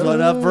wrapping this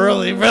one up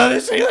early, bro.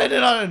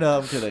 No,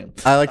 I'm kidding.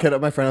 I hit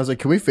up my friend. I was like,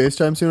 "Can we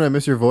FaceTime soon? I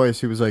miss your voice."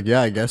 He was like,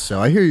 "Yeah, I guess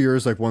so. I hear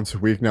yours like once a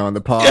week now on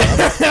the pod."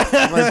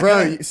 I'm like,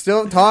 "Bro, you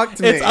still talk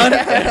to me." It's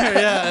unfair.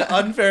 Yeah,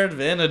 unfair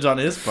advantage on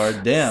his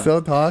part. Damn.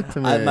 Still talk to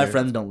me. My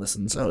friends don't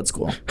listen, so it's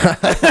cool.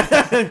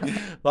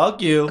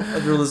 Fuck you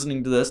if you're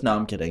listening to this. No,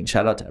 I'm kidding.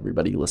 Shout out to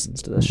everybody who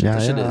listens to this shit.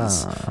 This shit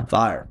is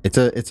fire. It's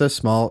a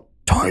small,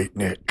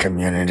 tight-knit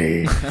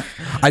community.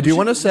 I do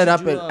want to set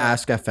up an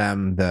Ask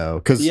FM though,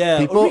 because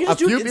a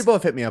few people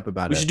have hit me up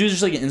about it. We should do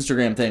just like an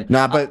Instagram thing.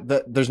 Nah,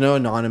 but there's no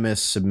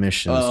anonymous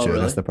submissions to it. Really?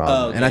 That's the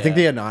problem. Okay, and I think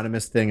the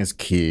anonymous thing is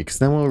key, because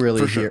then we'll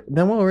really hear.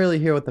 Then we'll really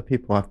hear what the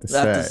people have to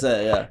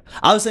say. Yeah.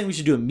 I was saying we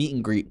should do a meet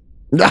and greet.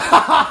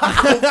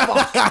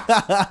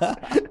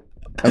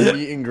 A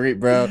meet and greet,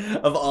 bro,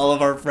 of all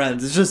of our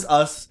friends. It's just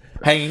us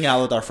hanging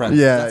out with our friends.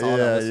 Yeah.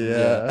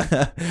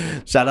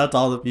 Shout out to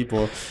all the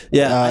people.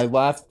 Yeah, I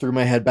laughed, threw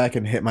my head back,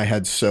 and hit my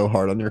head so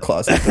hard on your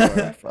closet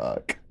door.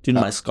 Fuck. Dude,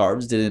 my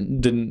scarves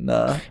didn't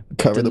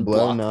cover the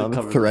blow. No,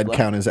 the thread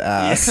count his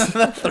ass.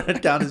 Yeah, the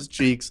thread count his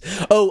cheeks.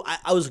 Oh,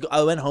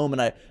 I went home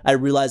and I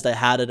realized I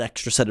had an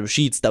extra set of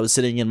sheets that was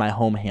sitting in my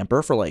home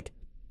hamper for like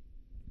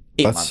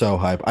 8 months. That's so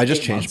hype. I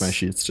just changed my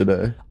sheets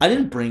today. I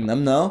didn't bring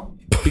them though.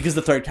 because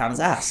the third count is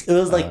ass. It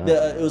was like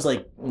I was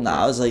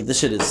like, this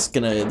shit is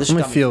gonna. This Let shit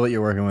me feel what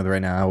you're working with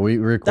right now. We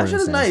record. That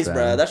shit is nice,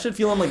 bro. That shit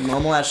feeling like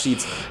normal ass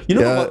sheets. You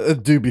know yeah, what?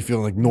 it do be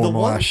feeling like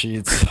normal ass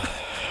sheets.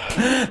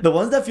 The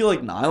ones that feel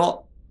like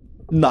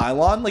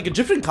nylon, like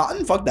Egyptian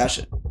cotton. Fuck that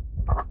shit.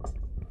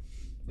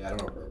 Yeah, I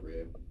don't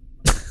appropriate.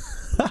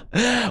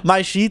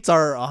 My sheets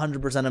are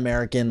 100%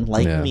 American,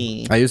 like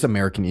me. I use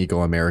American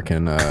Eagle,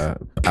 American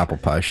apple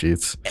pie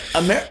sheets.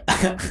 I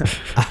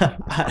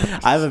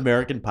have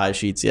American pie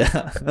sheets,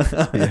 yeah.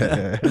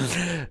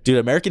 Dude,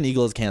 American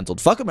Eagle is canceled.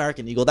 Fuck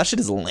American Eagle. That shit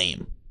is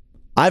lame.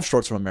 I have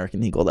shorts from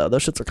American Eagle though.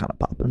 Those shits are kind of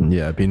popping.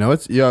 Yeah, but you know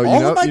what's who's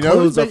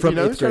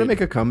trying to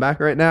make a comeback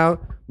right now?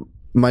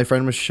 My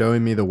friend was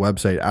showing me the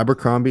website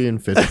Abercrombie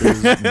and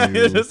Fitch's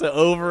new, just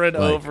over and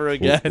over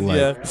again.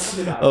 Yeah.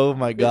 Oh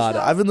my god,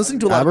 I've been listening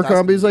to a lot.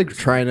 Abercrombie's like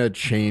trying to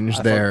change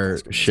their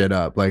shit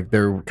up. Like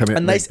they're coming. A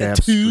nice they have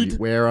etude.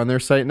 streetwear on their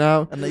site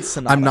now. A nice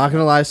I'm not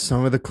gonna lie,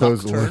 some of the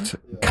clothes looked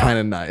kind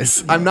of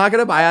nice. I'm not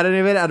gonna buy out any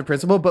of it out of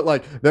principle, but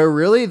like they are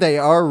really. I've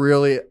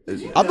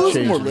been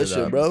listening to more of this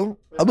shit, bro.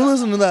 I've been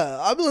listening to that.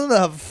 I've been listening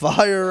to that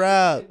fire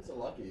rap,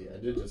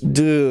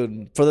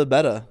 dude. For the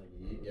better.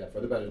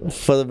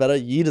 For the better,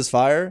 Yeet is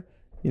fire.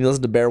 You need to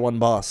listen to Bear One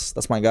Boss.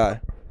 That's my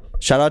guy.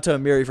 Shout out to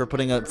Amiri for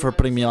putting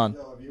me on.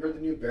 Yo, have you heard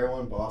the new Bear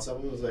One Boss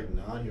album? He was like,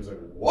 nah. He was like,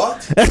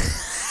 what?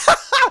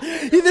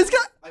 This guy.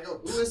 I go,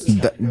 who is this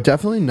guy?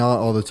 Definitely not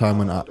all the time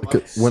when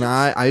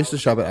I used to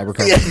shop at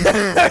Abercrombie.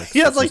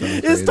 Yeah, it's like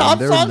his top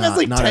song has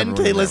like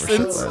 10K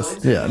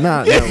listens. Yeah,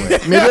 no way.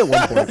 Maybe at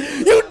one point.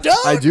 You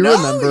don't. I do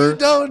remember. You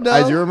don't know.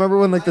 I do remember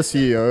when like the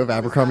CEO of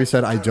Abercrombie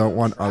said, "I don't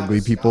want ugly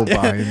people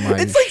buying my."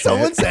 It's like shit.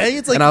 someone saying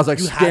it's like, and I was like,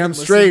 "Damn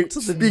straight." To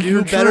the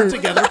new Better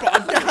Together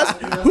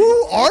podcast.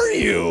 Who are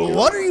you?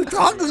 What are you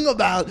talking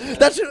about?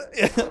 That should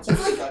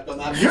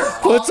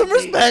put some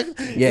respect.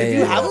 If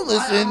you haven't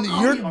listened,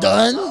 you're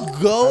done.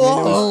 Go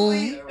home.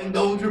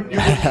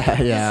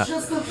 Yeah,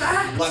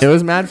 it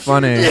was mad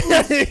funny.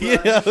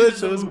 Yeah,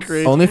 it was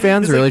crazy.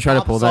 OnlyFans really like tried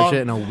to pull that song-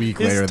 shit, and a week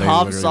his later they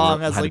top literally song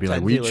had has to like be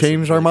like, 10K "We listens.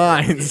 changed our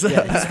minds."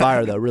 Yeah, it's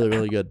fire though. Really,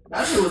 really good.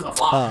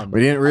 We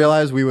didn't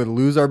realize we would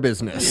lose our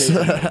business.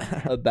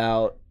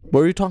 About what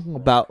were you talking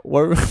about?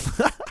 What were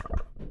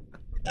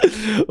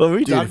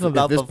we talking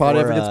about? If this pod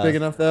ever gets big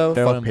enough, though,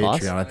 Bear fuck One Boss?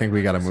 Patreon. I think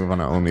we got to move on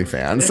to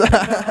OnlyFans.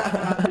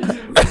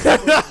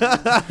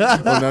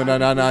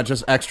 Well, no.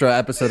 Just extra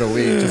episode a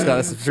week. Just got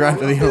to subscribe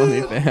to the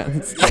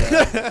OnlyFans.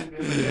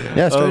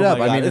 Yeah, straight up.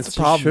 God, I mean, it's it a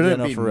problem, shouldn't you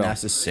know, be for real.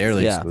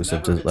 necessarily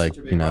exclusive to like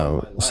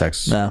sex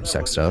stuff.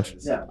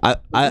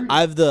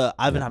 I've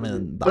been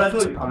having.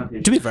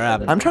 To be fair,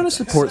 I'm trying to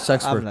support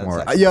sex work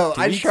more. Yo,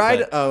 I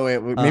tried. Oh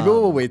wait, maybe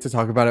we'll wait to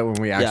talk about it when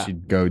we actually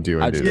go do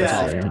this.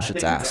 This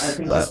shit's ass. I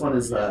think this one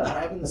is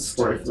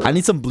I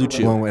need some Blue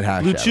Chew. One with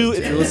hash. Blue Chew,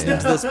 if you're listening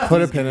to this,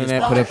 Put a pin in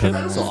it. Put a pin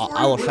in so it.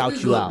 I will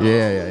shout you out.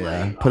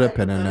 Yeah. Put a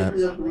pin in it.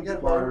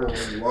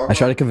 I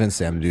tried to convince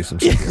Sam to do some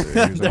shit. He was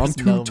like, I'm There's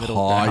too no middle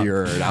ground.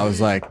 tired. I was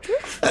like,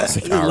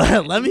 all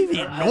right. Let me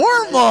be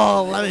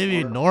normal. Let me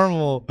be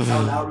normal. I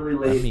was out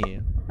really late.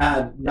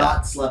 Had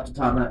not slept a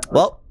ton.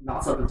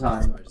 Not slept a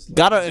ton.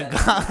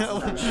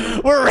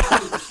 We're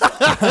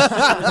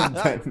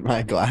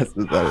My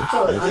glasses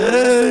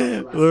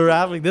are. we're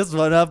wrapping this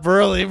one up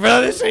early,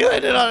 bro. This shit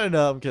landed on it.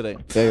 No, I'm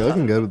kidding. Yeah, you're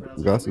looking good.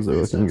 Glasses are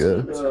looking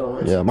good.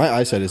 Yeah, my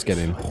eyesight is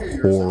getting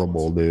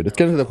horrible, dude. It's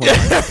getting to the point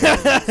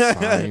where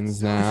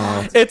signs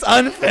now. It's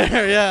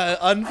unfair, yeah,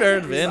 unfair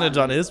advantage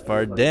on his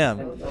part.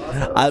 Damn,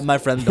 my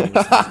friends don't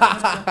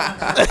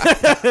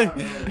listen.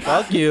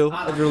 Fuck you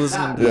if you're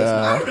listening to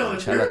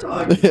this. Shout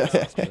out to you.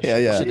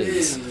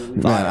 Yeah.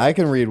 Man, I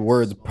can read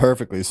words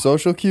perfectly.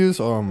 Social cues?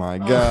 Oh my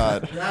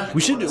god.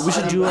 We should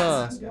do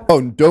a.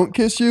 Oh, don't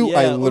kiss you? Yeah,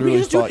 I we literally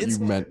just do thought it. you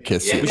meant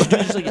kiss you. We should do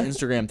just like an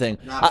Instagram thing.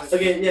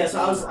 Okay, yeah. So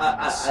I was.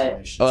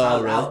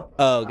 Oh really?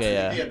 Oh okay,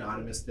 The yeah.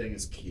 anonymous thing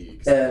is key.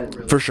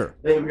 And For sure.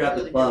 then we got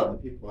the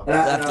club. I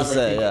have to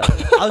say, yeah.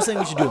 I was saying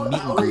we should do a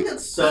meet and greet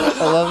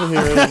I love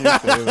hearing you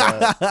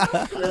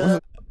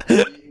say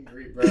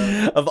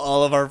that. of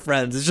all of our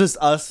friends. It's just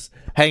us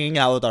hanging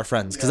out with our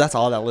friends because that's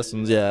all that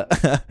listens. Yeah.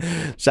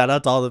 Shout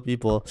out to all the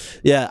people.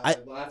 Yeah, I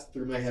laughed,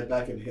 threw my head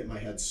back, and hit my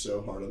head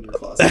so hard on the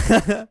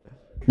closet.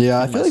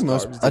 Yeah, I feel like My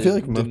most. stars I feel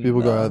like most didn't,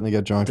 people go out and they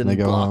get drunk and they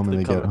didn't go block home and the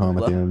they get cover. home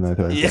at the end of the night.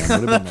 They're like, Yeah. "Damn,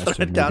 would have been nice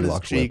to Down maybe his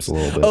lock cheeks. lips a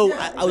little bit."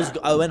 Oh,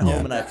 I went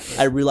home and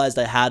I realized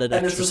I had an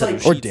And it's extra just set of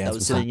like- Or sheets that dance was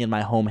with sitting in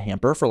my home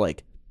hamper for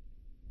like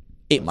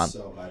 8 months.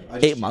 So I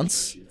 8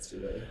 months?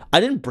 I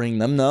didn't bring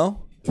them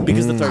though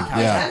because the third count.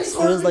 yeah. It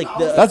was like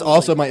the, That's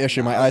also my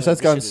issue. My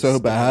eyesight's gotten so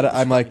bad.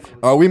 I'm like,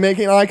 are we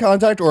making eye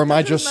contact or am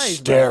I just nice,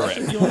 bro. That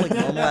staring? shit feeling like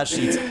normal ass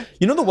sheets.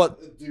 You know the what?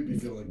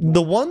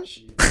 The one.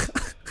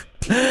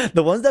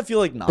 The ones that feel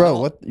like nylon. Bro,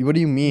 what do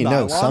you mean?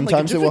 Nylon, No, like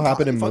sometimes a it will different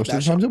happen and cotton, most fuck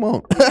of the times it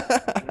won't.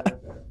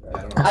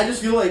 I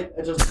just feel like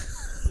it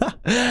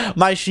just.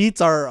 My sheets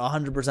are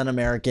 100%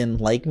 American,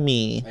 like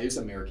me. I use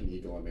American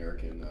Eagle,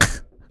 American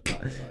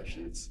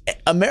sheets.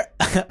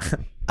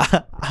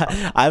 I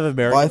have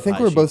American. Well, I think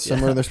Pie we're both sheets,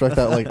 similar in the respect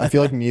that like I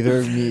feel like neither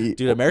of me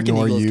Dude, American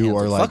nor Eagle's you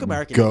canceled. are Fuck like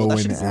American Eagle. That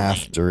going shit is lame.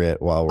 after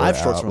it while we're I have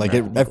shorts out. from Like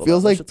American it Eagle,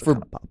 feels though. That like shit's for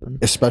kinda poppin'.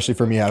 especially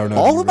for me, I don't know.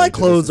 All of my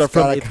clothes are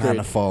from eighth kind grade.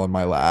 of fall in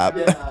my lap,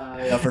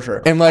 Yeah, for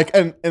sure. and like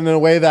and in a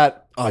way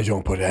that I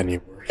don't put any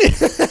work.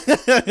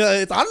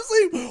 It's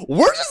honestly,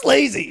 we're just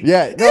lazy.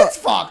 Yeah, no, It's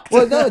fucked.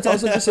 Well, no, it's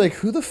also just like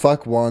who the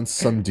fuck wants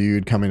some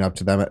dude coming up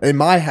to them? In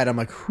my head, I'm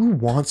like, who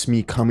wants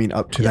me coming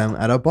up to them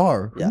at a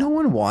bar? Yeah. No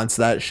one wants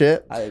that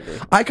shit. I agree.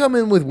 I come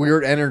in with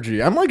weird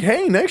energy. I'm like,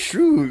 hey, nice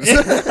shoes.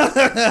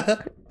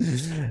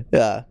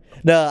 Yeah.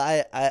 No,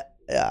 I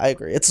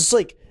agree. It's just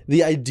like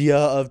the idea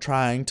of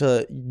trying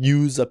to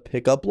use a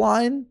pickup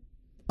line.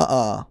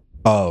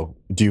 Oh,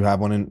 do you have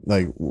one in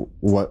like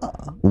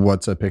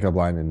what's a pickup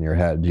line in your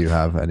head? Do you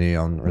have any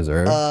on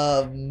reserve?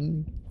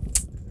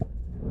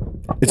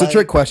 It's a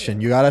trick question.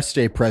 You gotta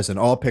stay present.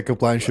 All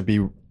pickup lines should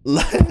be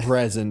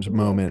present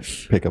moment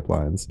pickup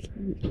lines.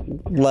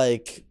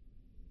 Like,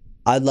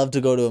 I'd love to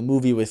go to a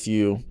movie with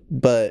you,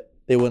 but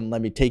they wouldn't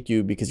let me take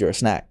you because you're a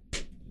snack.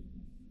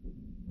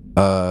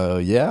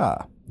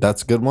 Yeah.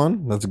 That's a good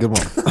one. That's a good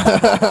one.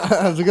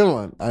 That's a good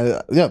one.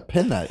 Yeah,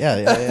 pin that.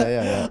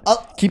 Yeah.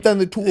 Keep that in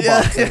the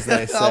toolbox, as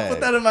they say. I'll put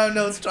that in my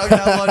notes. Chalk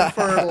that one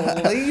for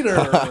later.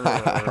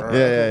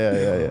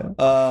 Yeah.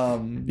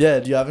 Yeah.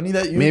 Do you have any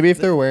that you? Maybe if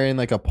they're wearing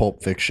like a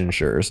Pulp Fiction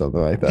shirt or something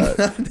like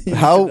that.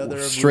 How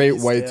straight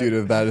white dude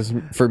of that is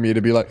for me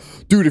to be like,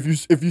 dude, if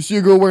you see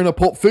a girl wearing a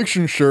Pulp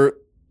Fiction shirt,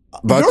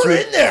 you're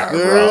in there,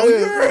 bro.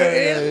 You're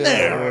in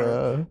there.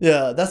 Yeah.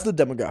 Yeah, that's the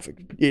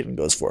demographic Aiden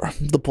goes for.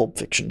 The Pulp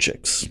Fiction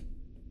chicks.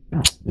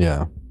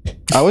 Yeah.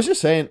 I was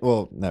just saying,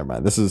 well, never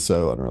mind. This is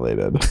so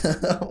unrelated.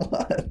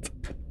 What?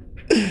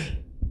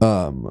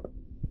 I've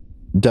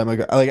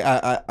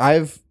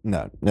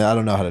I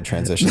don't know how to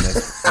transition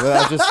this.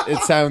 But it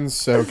sounds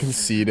so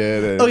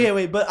conceited. And, Okay,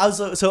 wait, but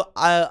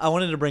I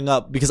wanted to bring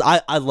up because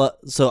I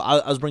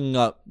was bringing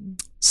up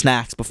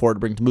snacks before to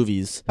bring to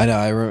movies. I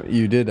know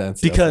you did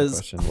answer because that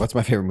question. What's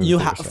my favorite movie?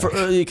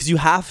 Because you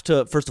have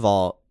to first of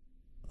all.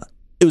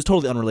 It was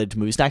totally unrelated to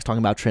movie snacks, talking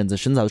about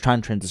transitions. I was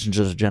trying to transition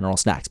to general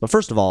snacks. But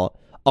first of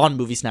all, on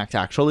movie snacks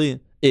actually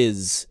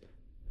is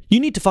you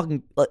need to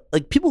fucking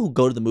like people who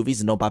go to the movies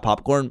and don't buy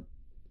popcorn,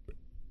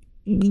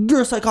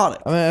 you're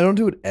psychotic. I mean, I don't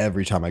do it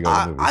every time I go to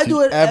the movies. I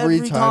do it every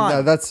time.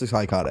 No, that's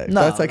psychotic.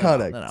 No, That's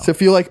psychotic. no. So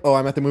feel like, oh,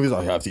 I'm at the movies,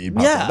 I have to eat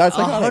popcorn. Yeah, That's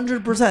psychotic.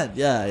 100%.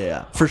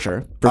 Yeah. For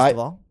sure. First of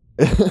all.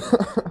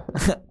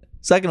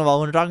 Second of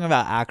all, when we're talking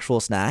about actual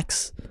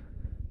snacks,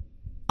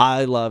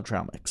 I love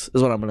trail mix,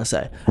 is what I'm going to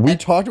say. We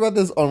talked about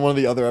this on one of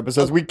the other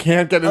episodes. We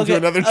can't get into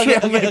another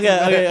trail mix.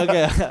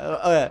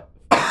 Okay.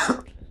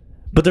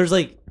 But there's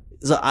like,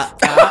 so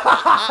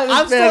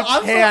I'm still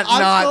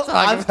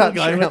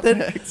going with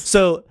it.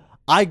 So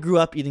I grew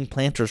up eating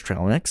Planters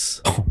trail mix.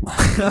 Oh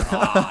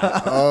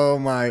my. Oh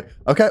my.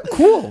 Okay,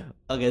 cool.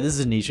 Okay, this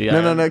is niche.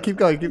 No. Keep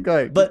going.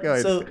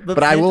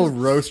 But I will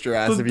roast your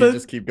ass if you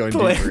just keep going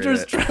deeper in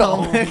Planters it.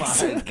 trail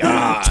mix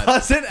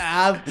doesn't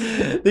have.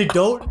 They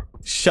don't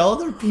shell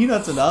their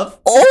peanuts enough.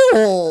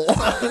 Oh.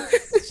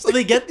 So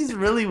they get these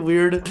really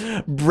weird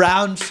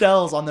brown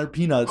shells on their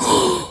peanuts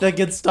that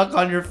get stuck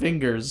on your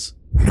fingers.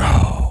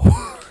 No.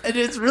 And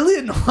it's really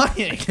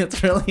annoying.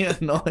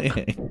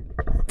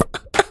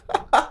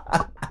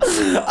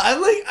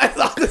 I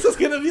thought this was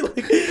gonna be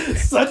like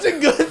such a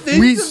good thing.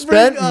 We to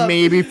spent bring up.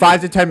 maybe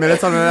 5 to 10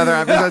 minutes on another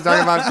episode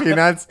talking about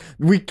peanuts.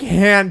 We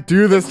can't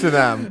do this to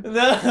them.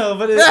 No,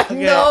 but it's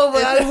okay. No,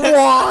 but I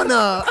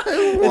wanna.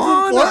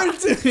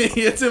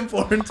 It's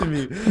important to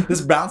me.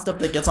 This brown stuff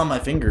that gets on my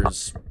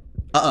fingers.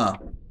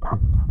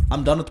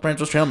 I'm done with the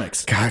Planters trail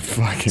mix. God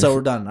fucking. So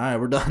we're done. All right,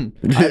 we're done.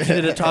 I just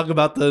needed to talk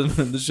about the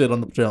shit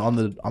on the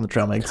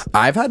trail mix.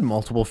 I've had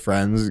multiple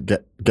friends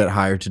get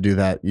hired to do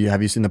that.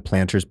 Have you seen the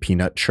Planters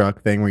peanut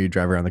truck thing where you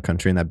drive around the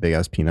country in that big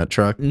ass peanut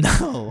truck?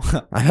 No.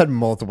 I've had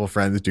multiple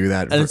friends do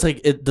that. And it's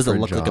like, does it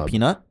look like a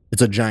peanut?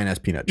 It's a giant ass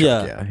peanut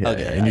truck. Yeah. Yeah.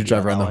 Okay, And you I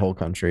drive get around that the whole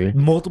country.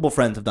 Multiple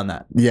friends have done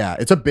that. Yeah,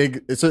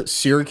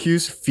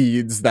 Syracuse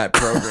feeds that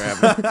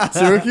program.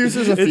 Syracuse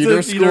is a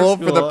feeder school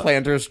for the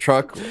Planters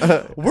truck.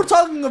 We're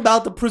talking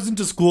about the prison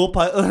to school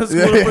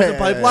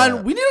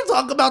pipeline. We need to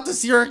talk about the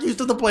Syracuse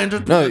to the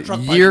Planters truck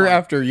pipeline. Year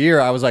after year,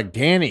 I was like,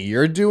 Danny,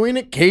 you're doing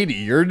it. Katie,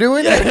 you're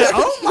doing it.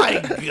 Oh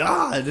my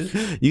god.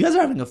 You guys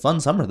are having a fun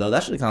summer though.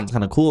 That shit sounds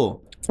kind of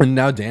cool. And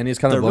now Danny's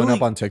kind of They're blowing really-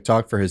 up on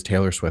TikTok for his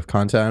Taylor Swift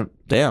content.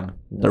 Damn.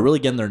 They're really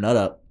getting their nut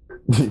up.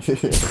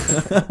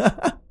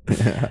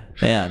 Yeah.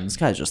 Man, this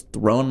guy's just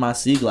throwing my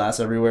sea glass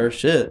everywhere.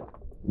 Shit.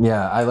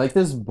 Yeah, I like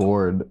this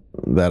board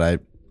that I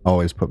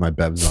always put my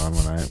bevs on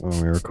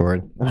when we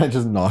record. And I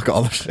just knock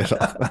all the shit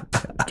off.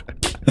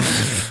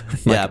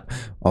 Yeah.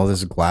 All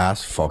this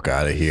glass, fuck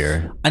out of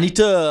here. I need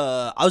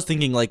to. I was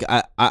thinking like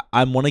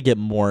I want to get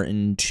more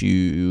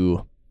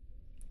into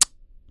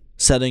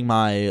setting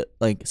my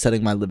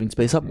living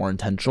space up more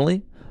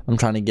intentionally. I'm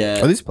trying to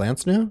get. Are these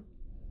plants new?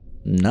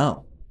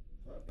 No.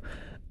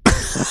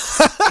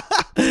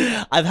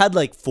 I've had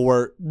like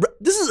 4.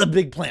 This is a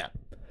big plant.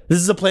 This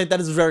is a plant that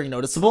is very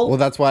noticeable. Well,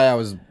 that's why I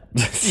was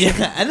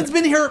Yeah, and it's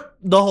been here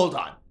the whole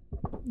time.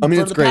 I mean,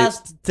 for it's the great.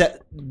 past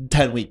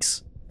 10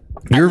 weeks.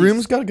 Your At least.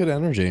 room's got good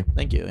energy.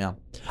 Thank you. Yeah,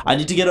 I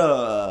need to get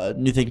a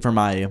new thing for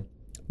my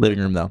living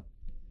room though.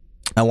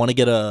 I want to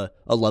get a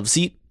love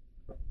seat.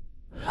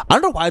 I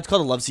don't know why it's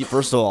called a love seat.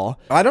 First of all,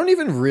 I don't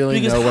even really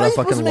Because know how what are a you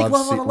supposed fucking to make love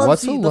love on seat. a love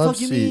What's a seat? The love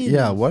fuck you seat? mean?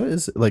 Yeah, what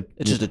is it like?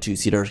 it's just a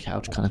 2-seater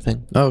couch kind of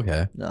thing.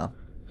 Okay. No,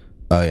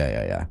 Oh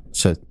yeah.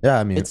 So yeah,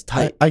 I mean, It's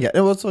tight. I get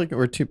it. Well, it's like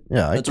we're two.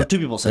 Yeah, I that's what get. 2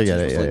 people I said. get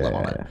You're it, supposed to yeah, like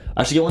love yeah, on it.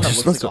 I should get one that You're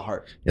looks like supposed a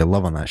heart. Yeah,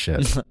 love on that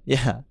shit.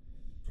 Yeah.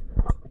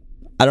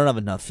 I don't have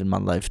enough in my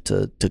life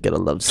to get a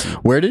love seat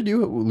Where did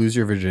you lose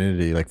your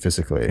virginity, like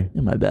physically?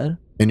 in my bed.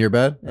 In your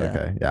bed? Yeah.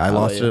 Okay. Yeah, I Oh,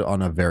 lost yeah. it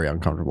on a very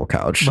uncomfortable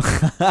couch.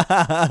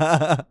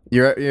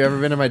 You ever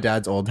been to my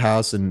dad's old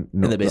house in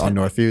the basement?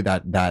 on Northview?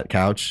 That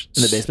couch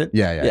In the basement?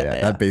 Yeah.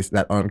 Yeah.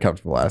 That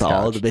uncomfortable ass The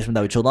couch. basement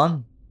that we chilled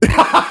on.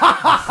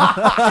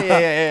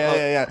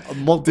 yeah.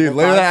 Multiple Dude,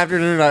 later that times.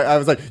 afternoon, I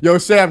was like, "Yo,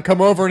 Sam,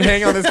 come over and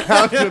hang on this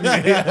couch with me."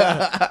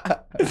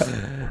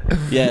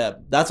 Yeah,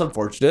 that's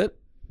unfortunate.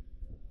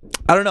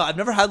 I don't know. I've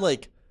never had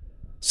like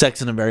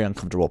sex in a very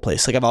uncomfortable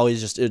place. Like I've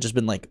always it's just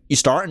been like you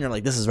start and you're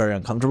like, this is very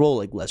uncomfortable.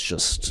 Like let's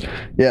just.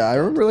 Yeah, I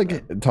remember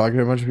like talking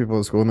to a bunch of people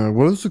at school, and they're like,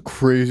 "What is the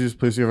craziest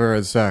place you've ever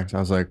had sex?" I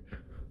was like,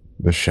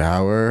 "The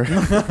shower."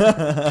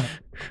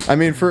 I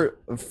mean, for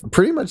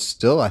pretty much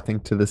still, I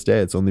think to this day,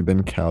 it's only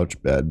been couch,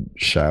 bed,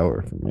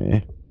 shower for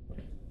me.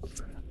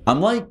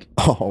 I'm like,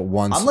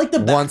 Once I'm like the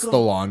once back the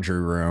of- laundry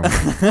room.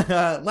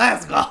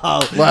 let's go.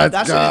 Let's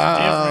That shit go.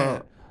 is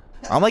different.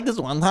 I'm like this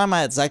one time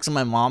I had sex in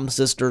my mom's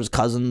sister's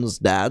cousin's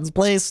dad's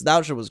place.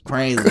 That shit was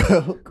crazy. That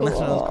shit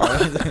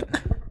was crazy.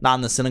 Not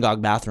in the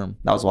synagogue bathroom.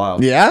 That was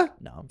wild. Yeah.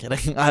 No, I'm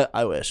kidding.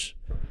 I wish.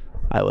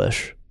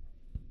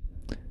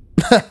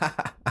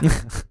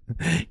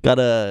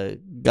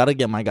 gotta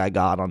get my guy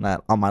God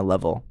on my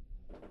level.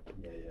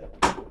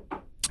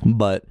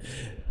 But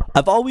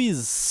I've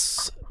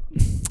always,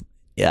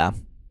 yeah.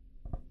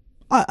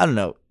 I don't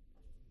know.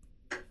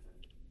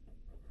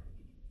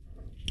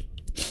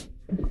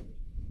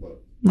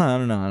 No, I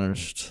don't know. I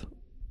just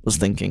was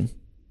thinking,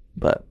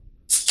 but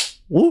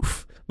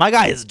woof, my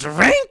guy is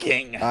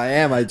drinking. I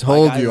am. I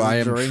told guy you. is I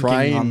am drinking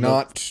trying on the-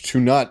 not to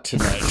nut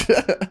tonight.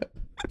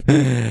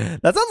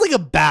 That sounds like a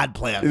bad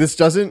plan. This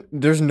doesn't.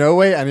 There's no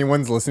way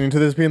anyone's listening to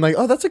this being like,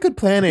 "Oh, that's a good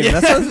planning.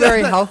 That sounds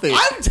very healthy."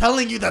 I'm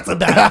telling you, that's a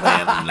bad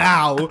plan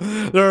now.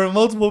 There are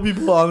multiple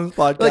people on this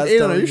podcast. Like, Aiden, are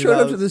telling you me showing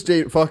that up to this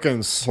date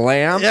fucking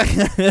slam? Yeah.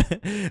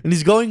 And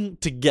he's going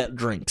to get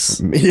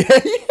drinks. Yeah.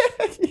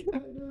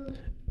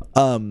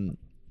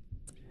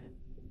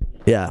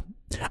 Yeah.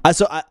 I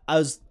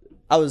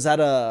was at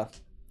a.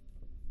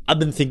 I've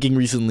been thinking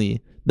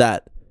recently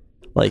that,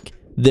 like,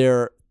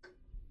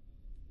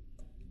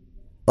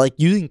 like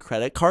using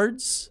credit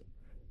cards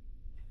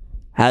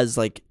has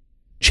like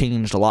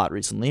changed a lot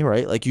recently,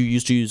 right? Like you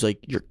used to use like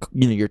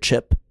your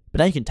chip, but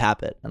now you can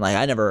tap it, and like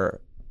I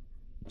never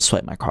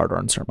swipe my card or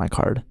insert my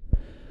card.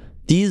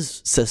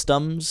 These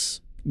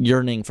systems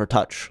yearning for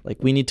touch. Like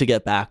we need to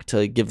get back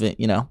to giving.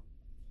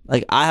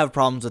 Like I have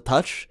problems with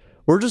touch.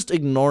 We're just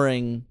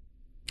ignoring.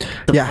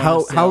 Yeah.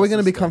 How are we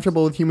gonna be systems.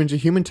 comfortable with human to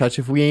human touch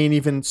if we ain't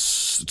even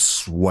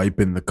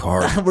swiping the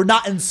card We're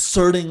not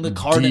inserting the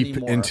card deep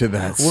anymore. into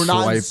that We're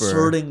not swiper?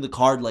 inserting the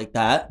card like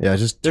that. Yeah,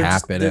 just They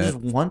tapping just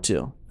it. want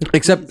to.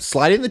 Except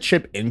sliding the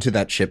chip into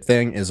that chip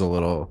thing is a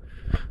little.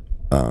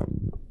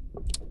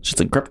 It's just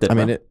encrypted. I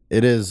mean, bro.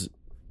 it is.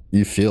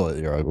 You feel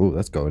it. You're like, "Ooh,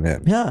 that's going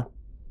in." Yeah,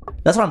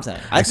 that's what I'm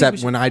saying. I think Except we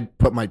should- when I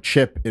put my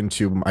chip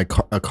into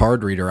a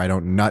card reader, I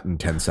don't nut in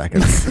 10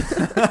 seconds.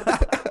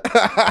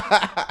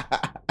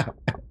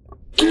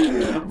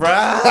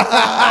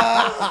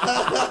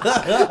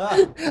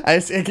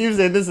 I keep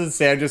saying this, and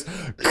Sam just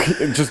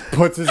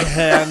puts his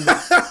hand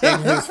in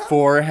his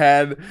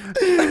forehead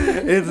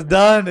it's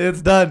done.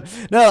 It's done.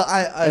 No,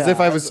 as if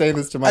I was saying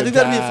this to my I think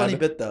dad. that'd be a funny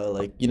bit though.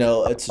 Like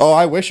it's. Oh,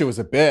 I wish it was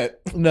a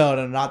bit.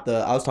 No, not the.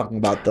 I was talking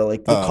about the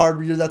Oh. card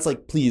reader. That's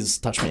like, please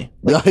touch me.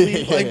 Like,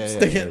 please,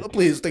 stick yeah. it.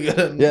 Please stick it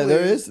in. Yeah,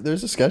 please.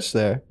 there's a sketch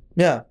there.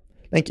 Yeah,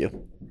 thank you.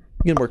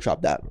 You can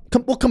workshop that.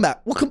 We'll come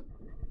back.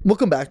 We'll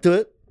come back to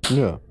it.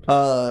 Yeah.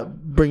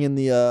 Bring in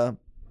the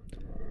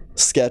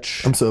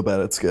sketch. I'm so bad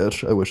at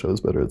sketch. I wish I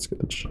was better at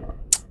sketch.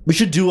 We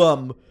should do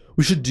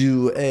We could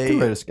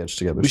write a a sketch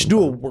together. we should do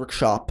a sometime.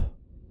 workshop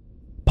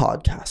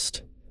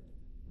podcast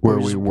where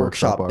we we just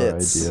workshop our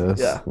bits. ideas.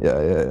 Yeah.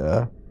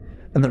 Yeah.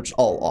 and they're just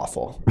all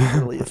awful,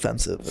 really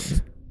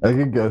offensive. I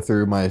could go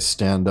through my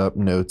stand-up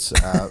notes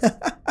app.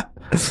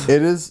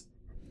 It is,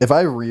 if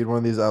I read one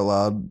of these out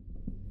loud,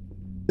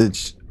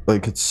 it's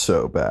like it's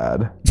so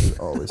bad. It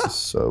always is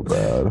so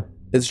bad.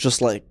 It's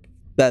just like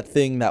that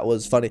thing that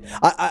was funny.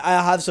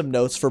 I have some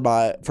notes for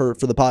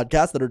the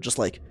podcast that are just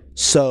like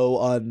so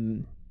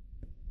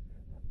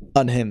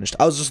unhinged.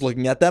 I was just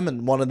looking at them,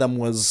 and one of them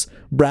was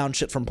brown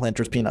shit from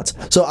Planters Peanuts.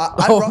 So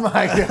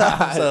My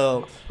God.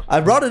 So I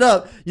brought it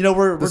up.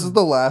 This is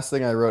the last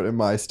thing I wrote in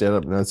my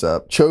stand-up notes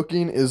app.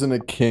 Choking isn't a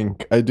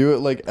kink. I do it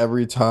like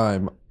every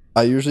time.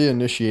 I usually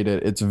initiate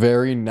it. It's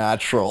very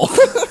natural.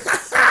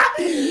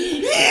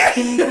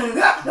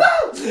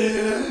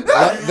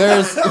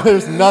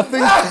 There's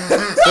nothing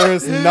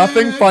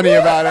funny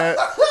about it.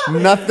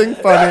 Nothing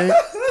funny.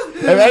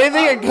 If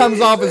anything, it comes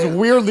off as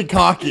weirdly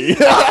cocky.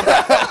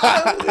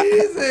 I'm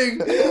wheezing.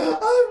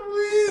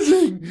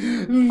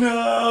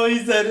 No, he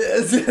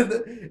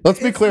said. Let's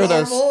be clear,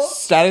 though. normal.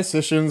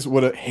 Statisticians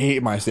would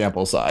hate my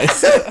sample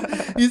size.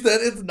 He said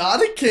it's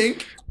not a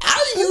kink.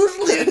 I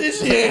usually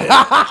initiate it.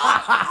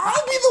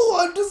 I'll be the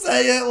one to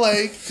say it.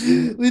 Like,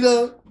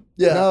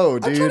 yeah. No,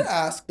 I'm trying dude. to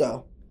ask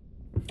though.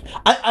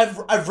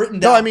 I've written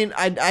down. No, I mean,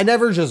 I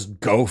never just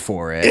go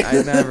for it.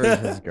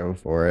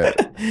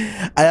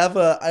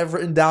 I've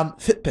written down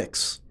fit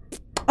pics.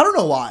 I don't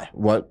know why.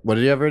 What did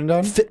you have written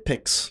down? Fit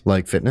pics.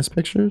 Like fitness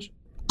pictures?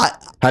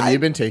 Have you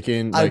been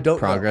taking like don't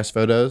progress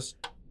photos?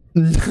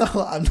 No,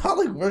 I'm not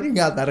like working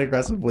out that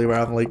aggressively where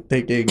I'm like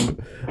taking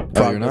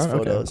progress not? Okay,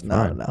 photos.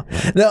 fine.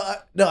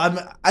 No.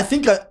 I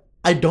think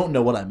I don't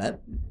know what I meant,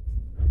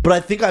 but I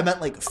think I meant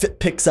like fit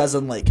pics as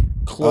in like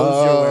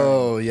clothes you're wearing.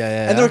 Oh,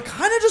 yeah. And they're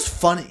kind of just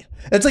funny.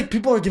 It's like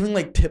people are giving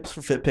like tips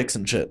for fit pics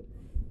and shit.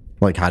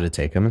 Like how to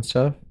take them and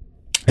stuff?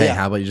 Hey, Yeah.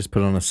 how about you just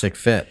put on a sick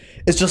fit?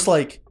 It's just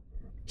like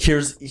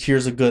here's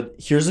a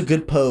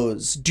good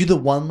pose. Do the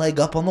one leg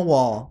up on the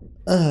wall.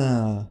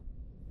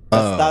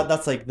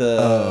 That's like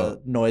the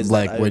noise.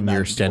 Like that I when you're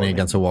imagine standing forming.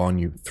 against a wall and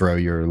you throw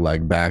your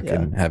leg back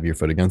and have your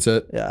foot against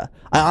it. Yeah,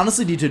 I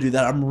honestly need to do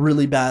that. I'm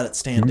really bad at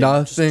standing.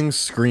 Nothing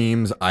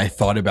screams, I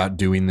thought about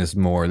doing this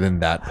more than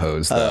that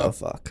pose, though. Oh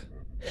fuck.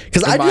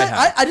 Because I do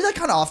that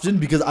kind of often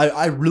because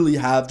I really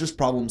have just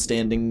problems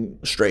standing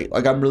straight.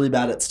 Like I'm really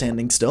bad at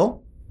standing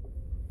still.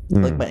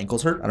 Like my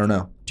ankles hurt. I don't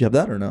know. Do you have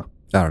that or no?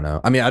 I don't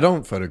know. I mean, I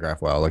don't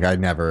photograph well. Like I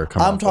never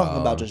come. I'm off talking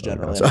well. about just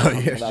generally. So, I'm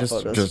talking yeah, about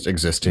photos. just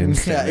existing.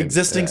 Yeah,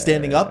 existing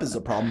standing up is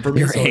a problem for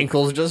me. Your so-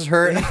 ankles just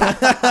hurt.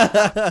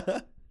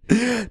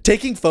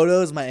 Taking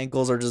photos, my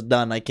ankles are just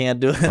done. I can't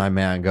do it. My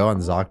man, go on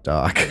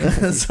ZocDoc.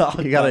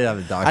 Zoc You gotta Doc. have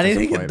a doctor. I need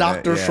to get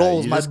Dr.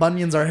 Scholl's. My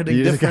bunions are hitting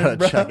You just different,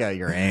 gotta bro. check out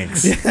your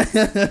ankles.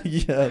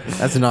 Yeah,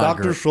 That's not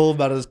Dr. great. Scholl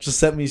about to just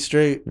set me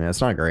straight. Yeah,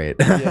 it's not great.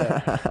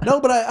 Yeah.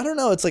 No, but I don't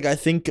know. It's like I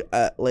think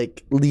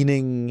like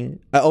leaning.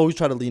 I always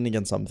try to lean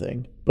against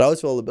something, but I always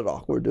feel a little bit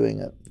awkward doing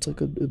it. It's like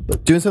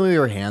but Doing something with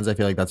your hands, I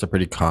feel like that's a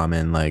pretty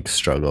common like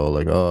struggle.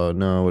 Like, oh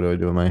no, what do I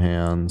do with my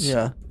hands?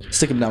 yeah,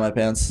 stick them down my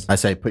pants. I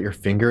say put your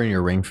finger in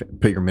your ring,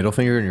 put your middle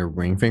finger and your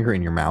ring finger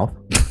in your mouth.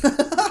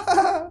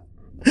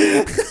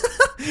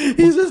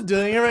 He's just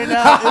doing it right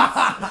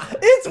now.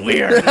 It's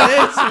weird.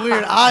 It's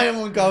weird. I am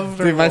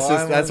uncomfortable.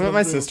 Dude, that's what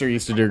my sister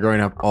used to do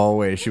growing up.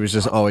 Always, she was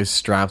just always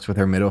strapped with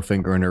her middle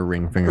finger and her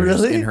ring finger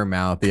just Really? in her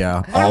mouth.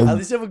 Yeah. At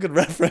least you have a good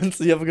reference.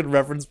 You have a good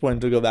reference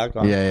point to go back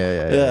on.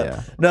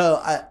 Yeah. No,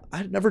 I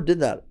never did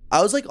that.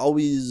 I was like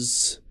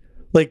always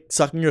like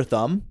sucking your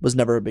thumb was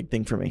never a big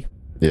thing for me.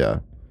 Yeah.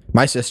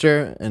 My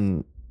sister,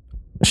 and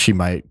she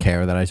might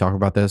care that I talk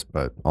about this,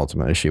 but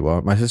ultimately she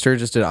won't. My sister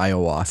just did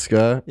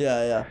ayahuasca.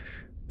 Yeah.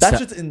 That's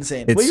Sa- just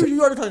insane. it's- Wait, you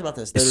already talked about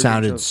this. It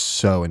sounded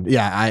so.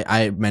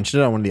 I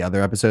mentioned it on one of the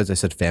other episodes. I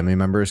said family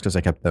members because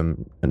I kept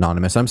them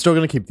anonymous. I'm still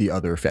gonna keep the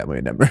other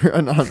family member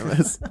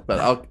anonymous,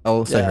 but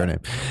I'll say her name.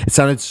 It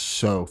sounded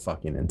so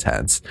fucking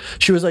intense.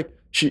 She was like,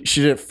 she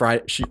did it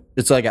Friday.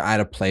 It's like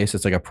at a place.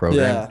 It's like a program.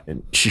 Yeah.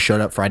 And she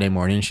showed up Friday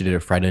morning. She did it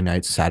Friday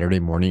night,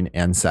 Saturday morning,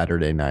 and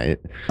Saturday night.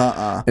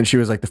 And she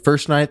was like, the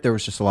first night there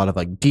was just a lot of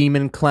like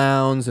demon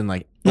clowns and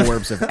like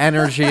orbs of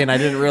energy, and I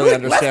didn't really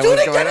understand what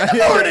was going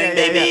on.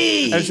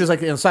 baby. And she was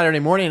like, Saturday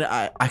morning,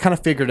 I kind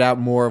of figured out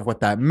more of what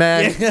that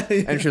meant. Yeah.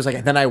 And she was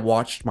like, then I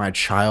watched my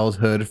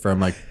childhood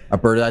from like a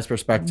bird's eye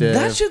perspective.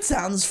 That shit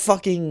sounds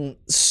fucking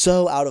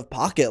so out of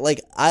pocket.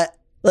 Like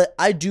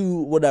I do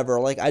whatever.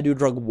 Like I do a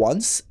drug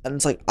once, and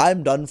it's like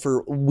I'm done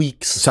for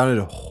weeks. It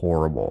sounded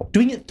horrible.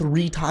 Doing it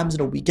 3 times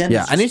in a weekend.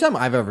 Yeah, is just- anytime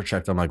I've ever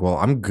checked, I'm like, well,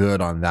 I'm good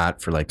on that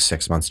for like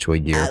 6 months to a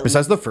year.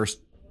 Besides the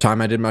first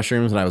time I did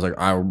mushrooms, and I was like,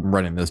 I'm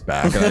running this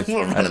back.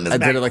 And I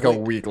did it like a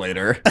week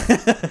later.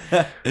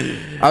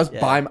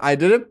 I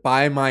did it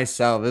by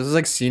myself. This was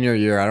like senior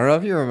year. I don't know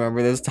if you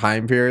remember this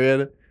time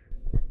period.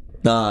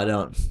 No, I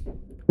don't.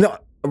 No,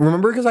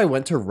 remember because I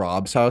went to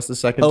Rob's house the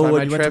second time I you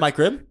went to tripped? my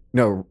crib?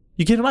 No,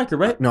 You came to my crib,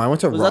 right? no, I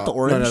went to Was Rob. that the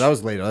orange? No, that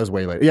was later. That was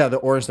way later. Yeah, the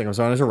orange thing. I was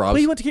on to Rob's.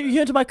 Wait, you went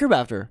to my crib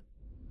after?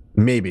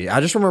 Maybe. I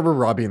just remember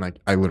Rob being like,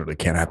 I literally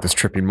can't have this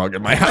tripping mug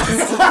in my house.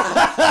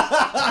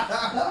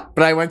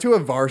 But I went to a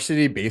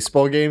varsity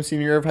baseball game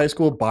senior year of high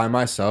school by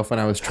myself when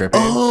I was tripping.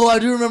 Oh, I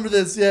do remember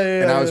this.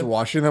 Yeah. And I was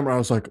watching them and I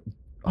was like,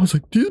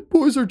 these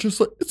boys are just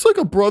like, it's like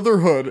a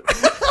brotherhood.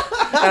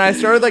 And I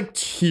started like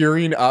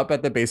tearing up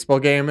at the baseball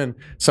game, and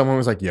someone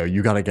was like, yo,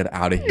 you gotta get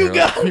out of here.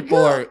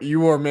 Like,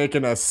 you are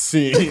making a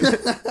scene.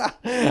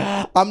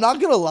 I'm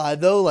not gonna lie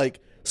though, like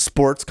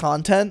sports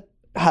content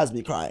has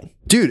me crying.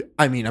 Dude,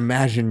 I mean,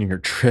 imagine you're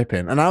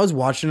tripping. And I was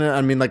watching it.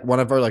 I mean, like one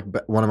of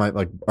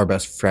my our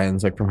best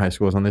friends like from high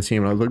school was on the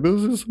team, and I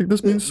was like,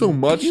 this means so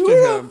much to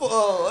him.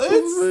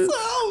 It's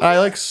so I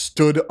like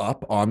stood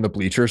up on the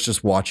bleachers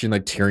just watching,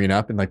 like tearing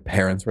up, and like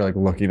parents were like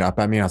looking up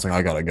at me. I was like,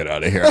 I gotta get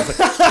out of here. I was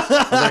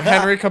like,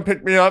 Henry, come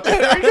pick me up.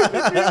 Henry, come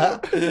pick me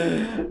up.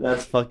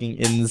 That's fucking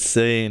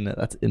insane.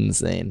 That's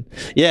insane.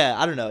 Yeah,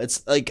 I don't know.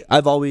 It's like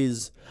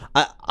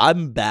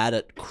I'm bad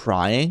at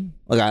crying.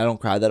 Like I don't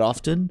cry that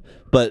often,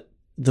 but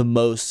the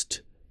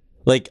most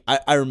like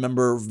I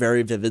remember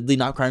very vividly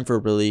not crying for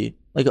a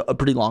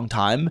pretty long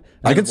time.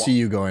 I could see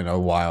you going a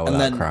while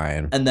without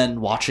crying. And then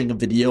watching a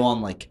video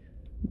on like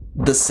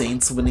the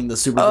Saints winning the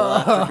Super Bowl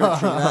after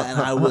Katrina,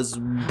 and I was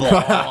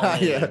bawling.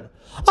 Yeah.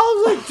 I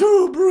was like,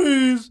 Drew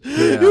Brees,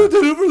 you did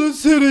it for the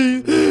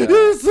city.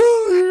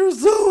 You're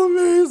so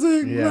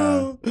amazing,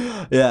 bro.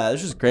 Yeah,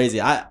 it's just crazy.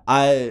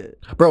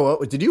 Bro,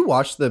 what did you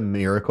watch the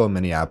Miracle in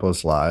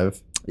Minneapolis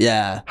live?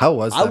 Yeah. How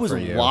was that I was for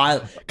you?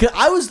 wild. Cause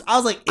I was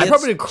like, I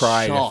probably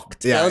cried.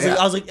 Shocked. Yeah,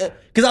 I was like,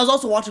 because I was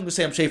also watching with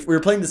Sam Schaefer. We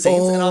were playing the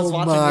Saints, and I was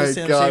watching with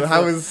Sam Schaefer.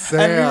 How was Sam?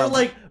 And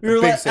we were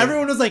like, Sam.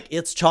 everyone was like,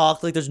 it's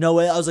chalk. Like, there's no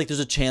way. I was like, there's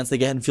a chance they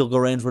get in field goal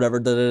range,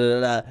 whatever. Da, da,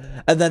 da, da.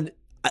 And then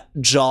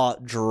jaw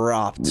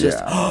dropped. Just,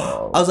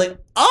 I was like,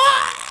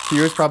 ah! He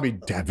was probably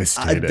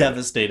devastated.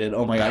 Devastated.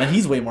 Oh my god. And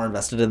he's way more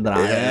invested in than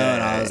I am.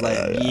 And I was like,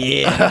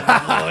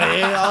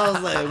 I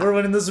was like, we're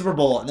winning the Super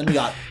Bowl. And then we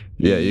got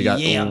you got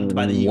yammed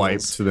by the Eagles.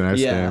 Wiped to the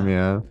next game.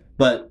 Yeah.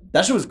 But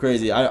that shit was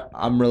crazy.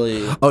 I'm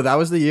really. Oh, that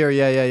was the year.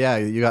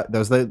 Yeah. That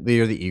was the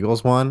year the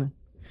Eagles won.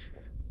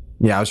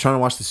 Yeah, I was trying to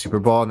watch the Super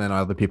Bowl, and then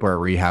other people at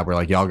rehab were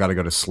like, "Y'all got to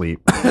go to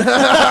sleep."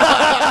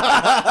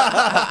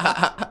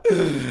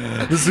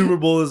 The Super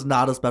Bowl is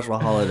not a special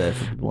holiday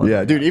for people.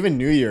 Yeah, dude. Even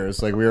New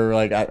Year's, like we were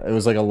like, it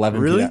was like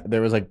 11. Really? PM.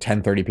 There was like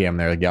 10:30 p.m.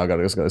 There, like, y'all got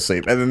to just go to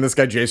sleep. And then this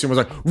guy Jason was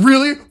like,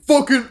 "Really?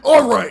 Fucking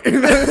all right."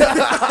 That's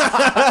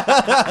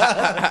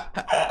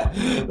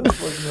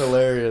fucking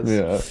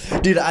hilarious. Yeah,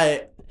 dude.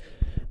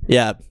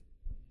 Yeah.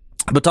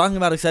 But talking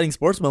about exciting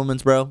sports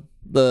moments, bro.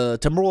 The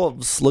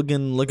Timberwolves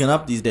looking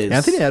up these days.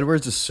 Anthony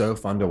Edwards is so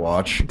fun to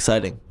watch.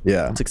 Exciting.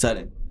 Yeah, it's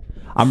exciting.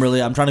 I'm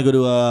trying to go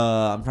to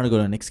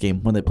a Knicks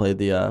game when they play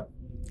the.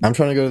 I'm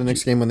trying to go to the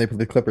next game when they play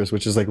the Clippers,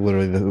 which is like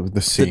literally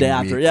the same. The day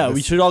after. Week. Yeah,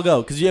 we should all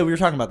go because we were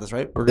talking about this,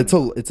 right?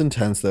 It's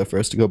intense though for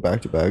us to go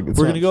back to back.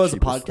 We're gonna go as a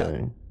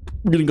podcast.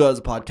 We're gonna go as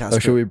a podcast. Or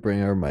should we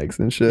bring our mics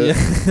and shit?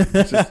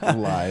 Yeah. Just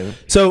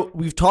live. So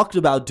we've talked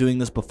about doing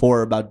this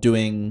before, about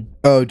doing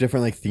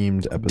different like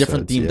themed episodes.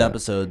 Different themed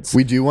episodes.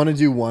 We do want to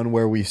do one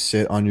where we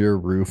sit on your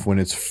roof when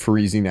it's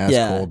freezing as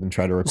cold and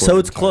try to record. So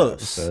it's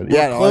close.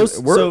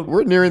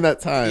 We're nearing that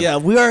time. Yeah,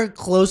 we are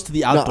close to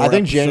the outdoor. No, I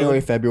think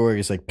January,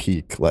 February is like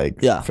peak.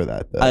 Like for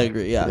that. Though. I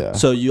agree. Yeah.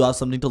 So you have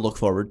something to look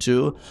forward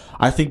to.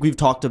 I think we've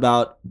talked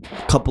about a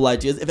couple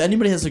ideas. If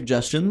anybody has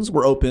suggestions,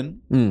 we're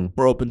open.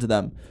 We're open to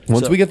them.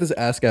 Once we get this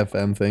Ask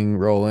FM thing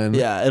rolling,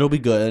 yeah, it'll be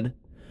good.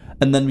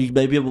 And then we've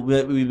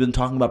been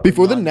talking about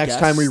before the next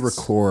time we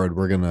record,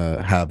 we're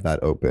gonna have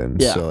that open.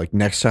 Yeah. So like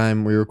next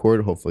time we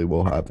record, hopefully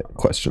we'll have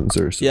questions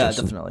or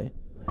suggestions. Yeah, definitely.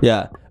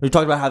 Yeah, we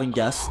talked about having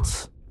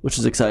guests, which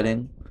is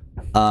exciting.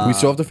 We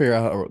still have to figure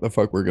out how the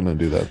fuck we're gonna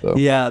do that though.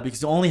 Yeah,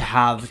 because we only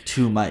have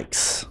 2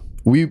 mics.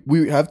 We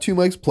have 2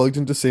 mics plugged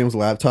into Sam's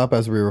laptop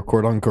as we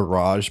record on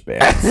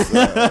GarageBand.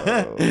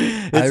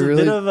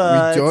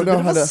 So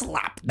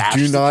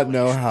do not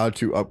know how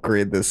to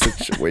upgrade this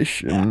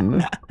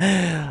situation.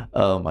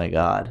 Oh my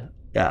god.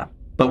 Yeah.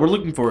 But we're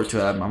looking forward to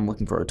it. I'm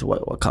looking forward to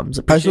what comes.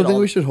 I still think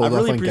we should hold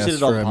off on guests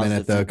for a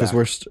minute though, because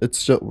we're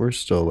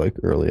still like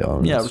early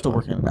on. Yeah, we're still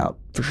working it out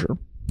for sure.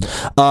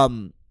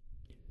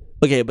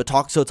 Okay, but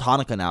so it's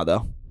Hanukkah now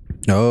though.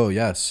 Oh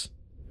yes,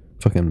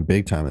 fucking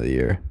big time of the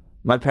year.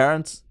 My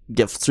parents'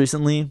 gifts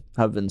recently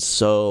have been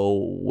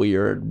so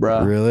weird,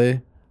 bro. Really?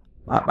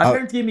 My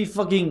parents gave me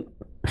fucking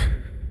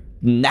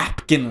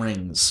napkin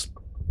rings.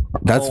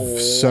 That's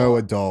so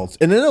adult.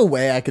 And in a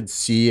way, I could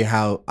see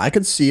a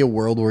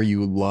world where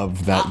you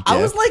love that gift. I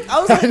was like,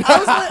 how can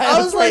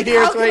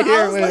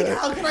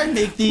I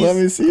make these? Let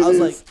me see. I was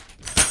like,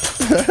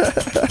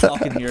 y'all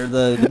can hear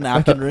the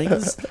napkin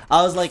rings.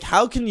 I was like,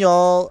 how can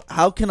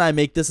I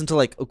make this into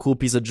like a cool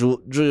piece of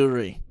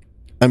jewelry?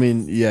 I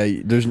mean, yeah,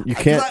 you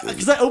can't.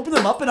 Because I opened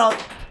them up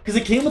because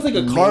it came with like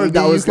a card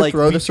that was like,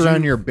 throw this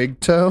around your big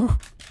toe.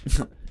 It's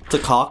a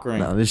cock ring.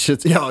 No, this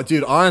shit's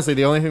dude. Honestly,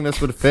 the only thing this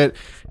would fit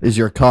is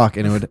your cock,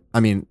 and it would.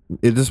 I mean,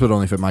 this would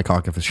only fit my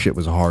cock if the shit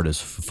was hard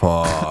as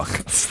fuck.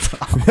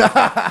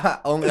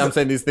 Only I'm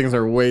saying these things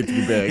are way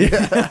too big.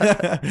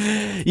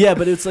 Yeah,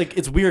 but it's like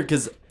it's weird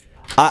because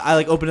I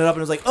like opened it up and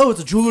it was like, oh, it's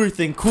a jewelry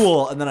thing,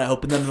 cool. And then I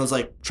opened them and I was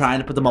like trying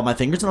to put them on my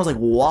fingers and I was like,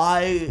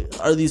 why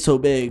are these so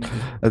big?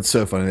 That's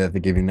so funny that they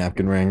give you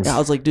napkin rings. Yeah, I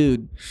was like,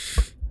 dude,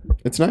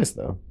 it's nice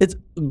though. It's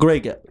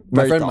great gift.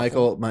 My friend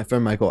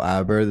Michael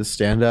Aber, the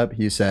stand-up,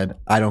 he said,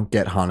 "I don't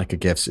get Hanukkah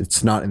gifts.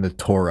 It's not in the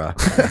Torah."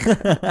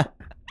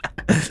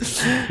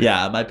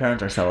 Yeah, my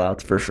parents are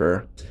sellouts for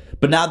sure.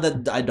 But now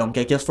that I don't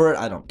get gifts for it,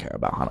 I don't care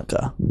about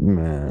Hanukkah.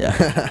 Man.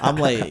 Yeah, I'm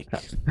like,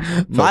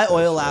 my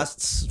oil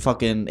lasts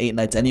fucking 8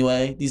 nights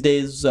anyway these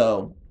days,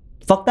 so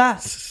Fuck that.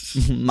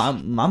 my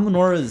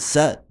menorah is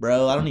set,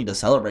 bro. I don't need to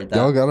celebrate that.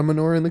 Y'all got a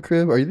menorah in the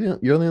crib? Are you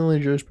you're the only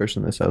Jewish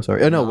person in this house?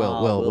 Sorry. Oh no,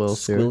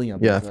 Will's here. Squilliam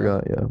Yeah, I is,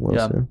 forgot. Yeah,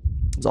 Will's here.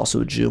 He's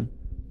also a Jew.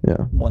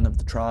 Yeah. One of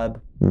the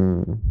tribe.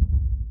 Mm.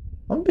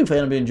 I'm a big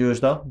fan of being Jewish,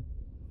 though.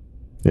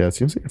 Yeah, it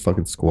seems like a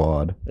fucking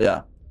squad.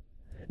 Yeah.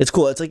 It's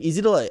cool. It's like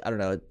easy to like, I don't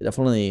know,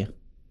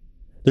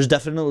 there's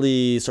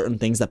definitely certain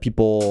things that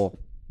people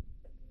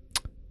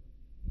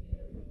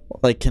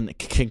like can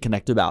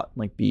connect about,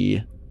 like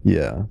be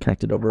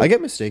connected over. I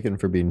get mistaken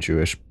for being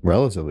Jewish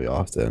relatively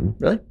often.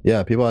 Really?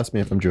 Yeah, people ask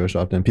me if I'm Jewish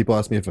often. People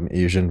ask me if I'm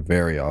Asian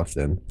very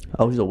often.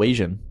 Oh, he's a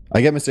Asian.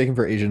 I get mistaken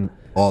for Asian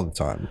all the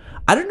time.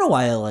 I don't know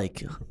why I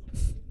like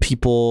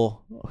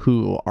people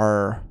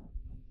are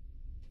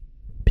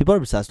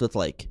obsessed with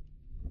like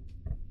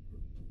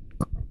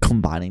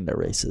combining their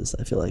races.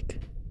 I feel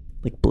like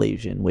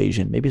Blasian,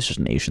 Wasian. Maybe it's just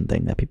an Asian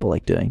thing that people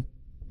like doing.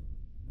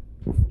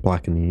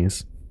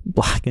 Blackanese.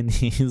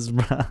 Blackanese,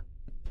 bro.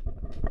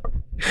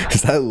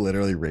 Is that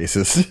literally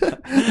racist?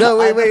 No,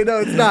 wait, no,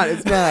 it's not.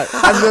 It's not.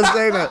 I'm just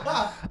saying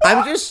that.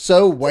 I'm just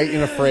so white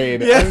and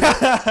afraid.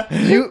 Yeah.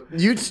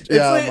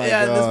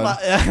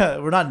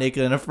 God. We're not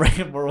naked and afraid.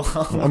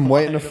 I'm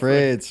white and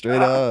afraid,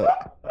 straight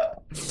up.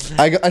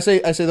 I say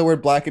the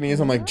word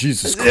blackanese. I'm like,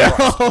 Jesus Christ.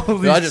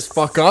 Did I just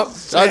fuck up?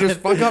 Did I just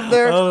fuck up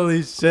there?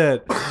 Holy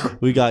shit.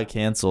 We got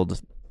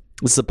canceled.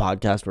 This is a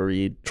podcast where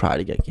we try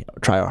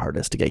our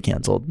hardest to get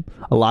canceled.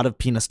 A lot of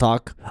penis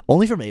talk,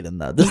 only from Aiden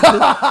though. This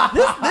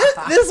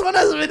one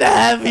has been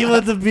heavy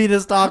with the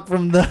penis talk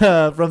from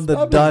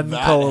the Dun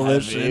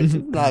Coalition. It's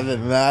not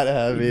been that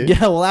heavy.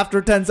 Yeah, well,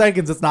 after 10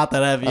 seconds, it's not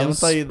that heavy. I'm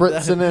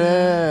spritzing it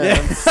in. Yeah.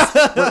 I'm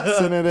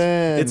spritzing it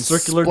in. It's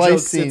circular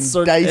Splicing, jokes.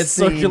 dicing, It's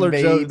circular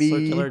baby.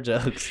 jokes. Circular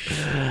jokes.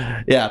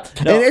 Yeah,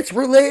 no. And it's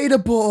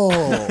relatable.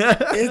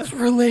 It's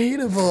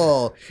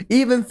relatable.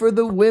 Even for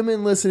the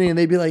women listening,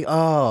 they'd be like,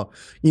 "Oh,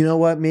 you know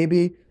what?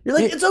 Maybe You're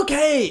like, it's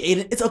okay,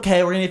 Aiden. It's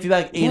okay. We're gonna get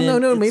feedback, Aiden. Well,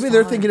 no. It's Maybe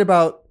they're fine." thinking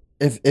about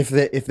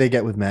if they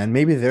get with men.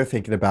 Maybe they're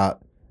thinking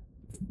about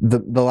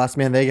the last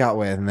man they got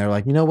with, and they're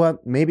like, you know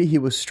what? Maybe he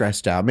was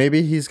stressed out.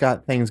 Maybe he's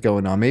got things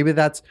going on. Maybe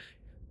that's,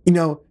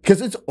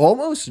 because it's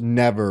almost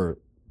never.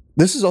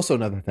 This is also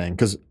another thing,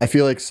 because I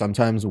feel like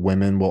sometimes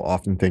women will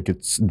often think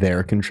it's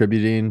they're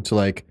contributing to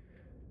like.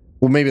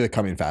 Well, maybe they're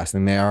coming faster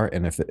than they are,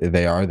 and if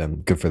they are, then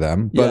good for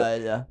them.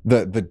 But yeah.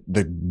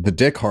 the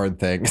dick hard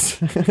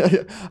things,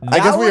 I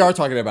guess we are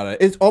talking about it.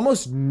 It's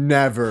almost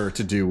never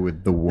to do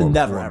with the woman.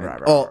 Never, woman.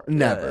 ever. Oh,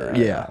 never.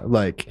 Yeah.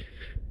 Like,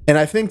 and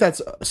I think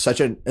that's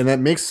and that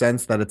makes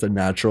sense that it's a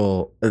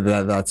natural,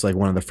 that's like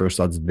one of the first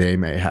thoughts they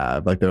may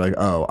have. Like, they're like,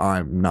 oh,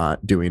 I'm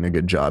not doing a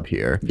good job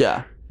here.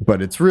 Yeah.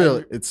 But it's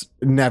real. It's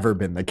never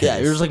been the case. Yeah,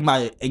 you're just like,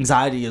 my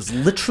anxiety is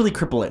literally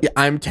crippling. Yeah,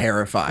 I'm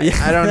terrified.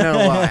 Yeah. I don't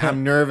know why.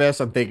 I'm nervous.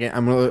 I'm thinking.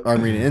 I'm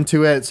reading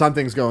into it.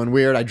 Something's going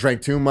weird. I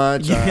drank too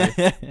much.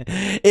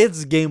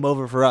 It's game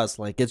over for us.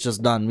 Like, it's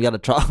just done. We gotta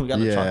try. Try.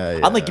 Yeah.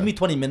 I'm like, give me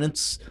 20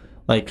 minutes.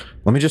 Like,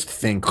 let me just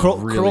think.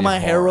 Curl my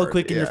hard. hair real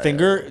quick in your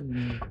finger.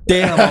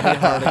 Damn, I'll be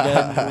hard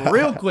again.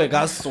 Real quick.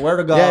 I swear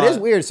to God. Yeah, it is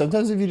weird.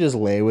 Sometimes if you just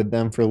lay with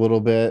them for a little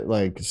bit,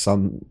 like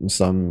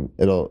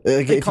it'll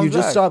like, if you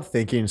just stop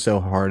thinking so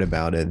hard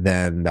about it,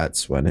 then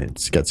that's when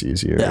it gets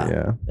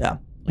easier. Yeah.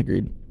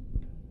 Agreed.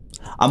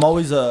 I'm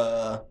always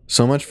so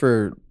much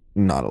for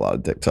not a lot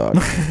of dick talk.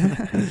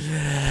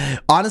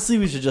 Honestly,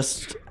 we should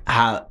just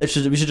we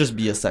should just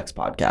be a sex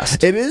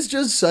podcast. It is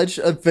just such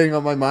a thing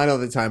on my mind all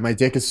the time. My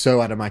dick is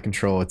so out of my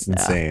control. It's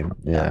insane.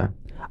 Yeah.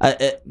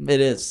 It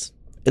is.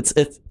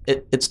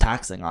 It's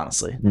taxing,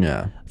 honestly.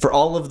 Yeah. For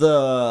all of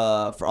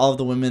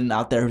the women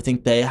out there who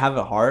think they have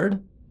it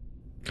hard,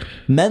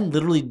 men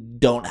literally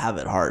don't have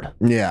it hard.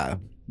 Yeah.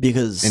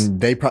 Because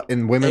and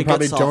women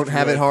probably don't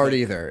have it hard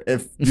either.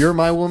 If you're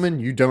my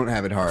woman, you don't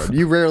have it hard.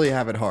 You rarely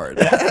have it hard.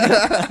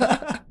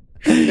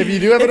 If you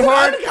do have it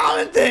hard, it's an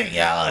uncommon thing.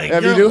 Yeah, like,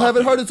 if you do have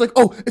it hard, it's like,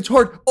 oh, it's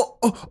hard.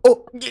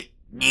 Oh,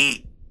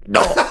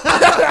 no.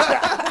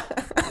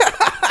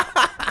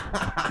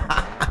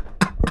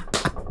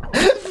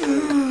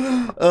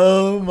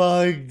 Oh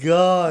my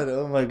god.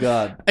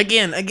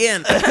 Again. Okay,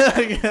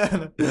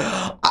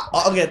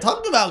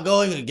 talking about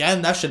going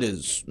again, that shit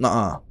is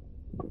I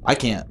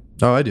can't.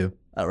 Oh, I do.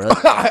 Oh, really?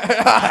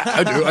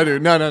 I do.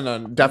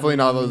 No. Definitely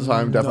not all the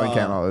time. Definitely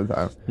can't all the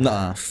time.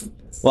 Nuh-uh.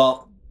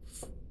 Well,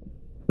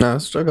 no,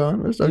 let's still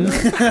going.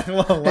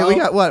 well, hey, we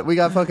got what? We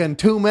got fucking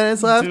 2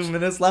 minutes left. 2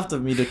 minutes left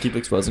of me to keep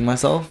exposing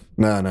myself.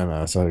 No,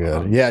 it's all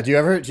good. Yeah. Do you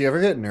ever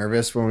get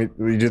nervous when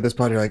we do this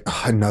pod? You're like,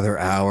 oh, another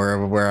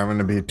hour where I'm going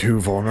to be too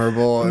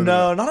vulnerable.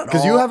 No, not at all.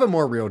 Because you have a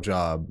more real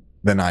job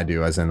than I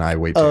do, as in I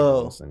wait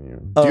tables than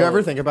you. Do you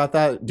ever think about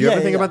that? Do you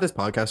ever think about this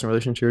podcast in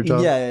relation to your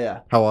job?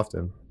 Yeah. How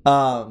often?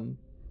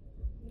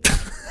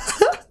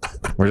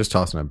 We're just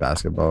tossing a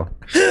basketball.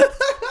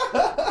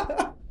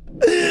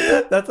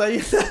 That's how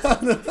you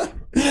sound.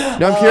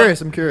 No,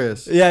 I'm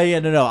curious. Yeah,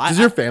 no. Does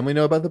your family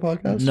know about the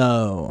podcast?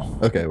 No.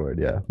 Okay, word,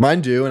 yeah. Mine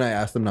do, and I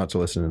asked them not to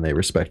listen, and they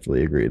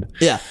respectfully agreed.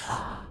 Yeah.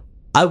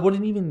 I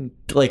wouldn't even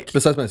like.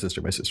 Besides my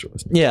sister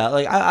was. Yeah,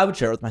 like I would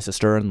share it with my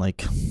sister, and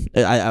like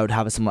I would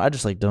have it somewhere. I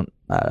just like don't.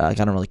 I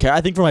don't really care.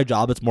 I think for my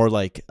job, it's more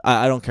like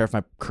I don't care if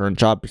my current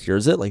job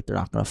hears it. Like they're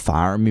not gonna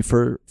fire me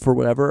for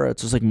whatever.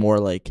 It's just like more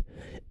like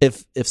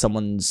if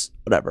someone's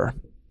whatever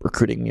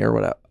recruiting me or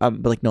whatever.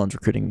 But like no one's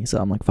recruiting me, so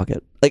I'm like fuck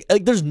it. Like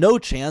there's no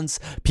chance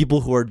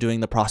people who are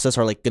doing the process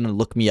are like gonna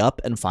look me up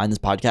and find this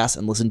podcast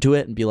and listen to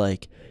it and be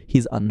like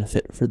he's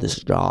unfit for this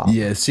job.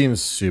 Yeah, it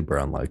seems super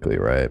unlikely,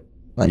 right?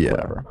 Like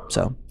whatever.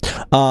 So,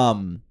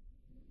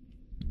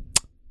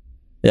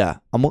 yeah,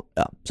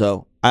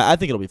 so I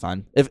think it'll be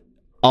fine. If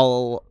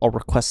I'll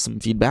request some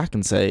feedback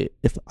and say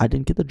if I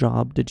didn't get the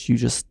job, did you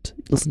just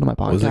listen to my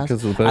podcast? Was it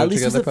because of the Better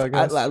Together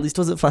podcast? At least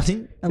was it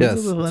funny?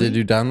 Yes. Did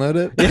you download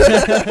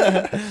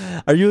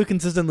it? Are you a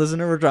consistent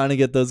listener? We're trying to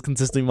get those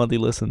consistent monthly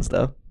listens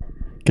though.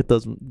 Get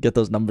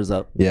those numbers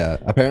up. Yeah.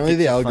 Apparently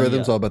the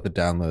algorithm's all about the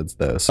downloads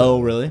though. So,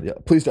 oh really? Yeah.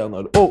 Please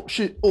download. Oh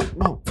shit. Oh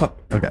no. Fuck.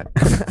 Okay.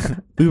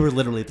 We were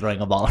literally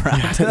throwing a ball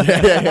around.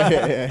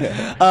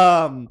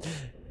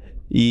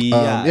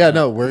 Yeah.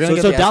 No, we're gonna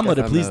so download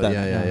it, please. Then.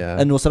 Yeah.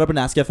 And we'll set up an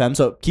Ask FM.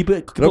 So keep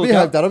it.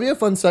 That'll be a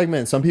fun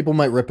segment. Some people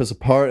might rip us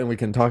apart, and we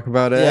can talk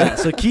about it. Yeah.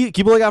 So keep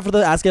a lookout for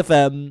the Ask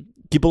FM.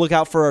 Keep a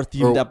lookout for our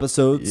themed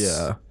episodes.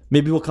 Yeah.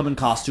 Maybe we'll come in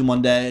costume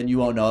one day, and you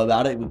won't know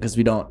about it because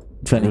we don't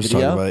do any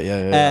video. About it.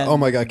 Yeah. Oh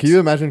my god, can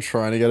you imagine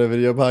trying to get a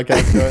video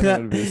podcast going?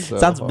 That would be so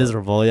sounds hard.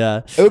 Miserable.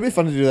 Yeah. It would be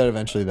fun to do that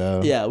eventually,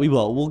 though. Yeah, we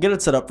will. We'll get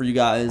it set up for you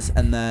guys,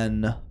 and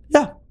then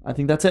I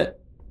think that's it.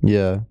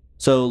 Yeah.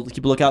 So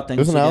keep a lookout. Thanks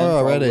It was an again hour for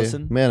all already.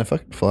 listen. Man, it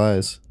fucking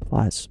flies.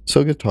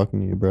 So good talking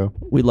to you, bro.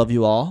 We love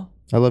you all.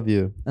 I love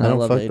you. And I don't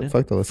love Aiden.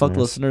 fuck the listeners. Fuck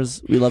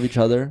listeners. We love each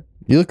other.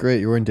 You look great.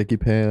 You're wearing dicky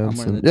pants.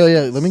 I'm wearing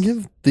Yeah. Let me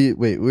give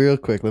real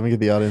quick. Let me give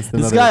the audience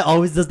This guy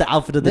always does the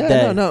outfit of the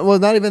day. No. Well,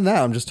 not even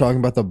that. I'm just talking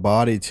about the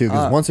body too.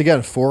 Because once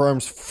again,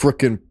 forearms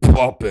freaking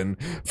popping.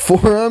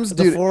 Forearms,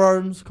 The dude.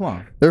 forearms, come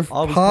on. They're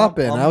Always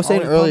popping. pump- I was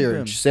saying always pump earlier,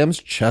 them. Sam's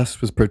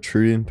chest was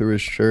protruding through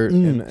his shirt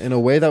in a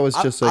way that was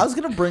just like. I was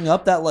gonna bring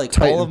up that like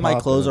tight all and of my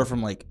popping. clothes are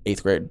from like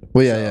 8th grade.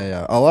 Well,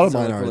 yeah. A lot of So,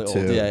 mine like, are really too.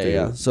 old.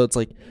 Yeah. dude. So it's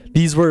like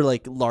these were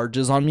like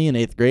larges on me in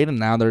 8th grade, and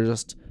now they're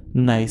just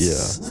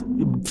nice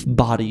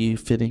body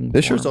fitting.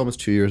 This shirt's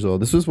almost 2 years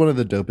old. This was one of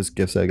the dopest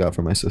gifts I got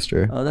from my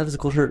sister. Oh, that is a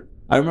cool shirt.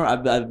 I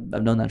remember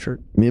I've known that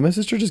shirt. Me and my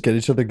sister just get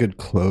each other good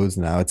clothes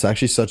now. It's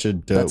actually such a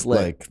dope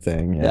like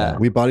thing. Yeah.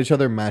 We bought each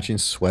other matching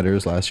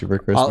sweaters last year for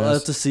Christmas. I'll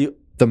have to see.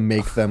 The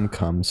Make Them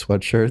Come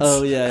sweatshirts.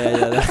 Oh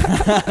yeah.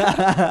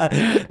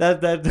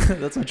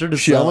 That's what you're.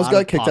 She almost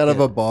got kicked out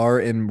of a bar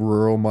in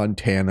rural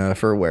Montana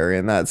for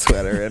wearing that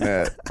sweater in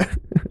it.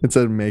 It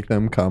said "Make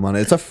Them Come" on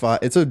it. It's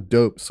a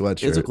dope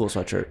sweatshirt. It's a cool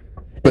sweatshirt.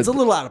 But it's a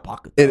little out of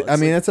pocket. Though.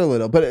 It's a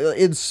little, but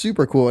it's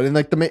super cool. And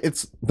like the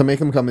Make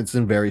Them Come, it's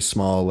in very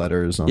small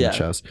letters on the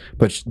chest.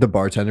 But the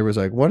bartender was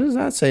like, "What does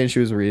that say?" And she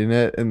was reading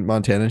it in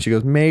Montana, and she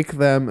goes, "Make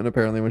them." And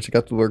apparently, when she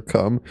got the word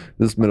 "come,"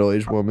 this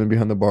middle-aged woman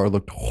behind the bar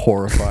looked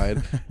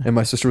horrified. And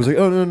my sister was like,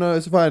 "Oh no,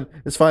 it's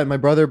fine. My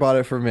brother bought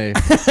it for me."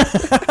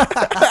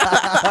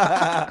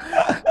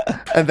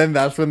 And then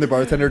that's when the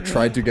bartender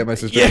tried to get my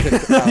sister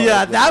kicked out.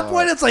 At that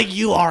point, it's like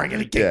you are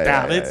gonna kick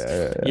out.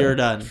 You're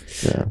done.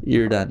 Yeah.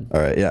 You're done. All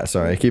right. Yeah.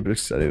 Sorry. I keep it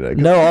excited.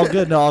 No, all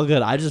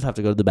good. I just have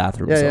to go to the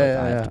bathroom.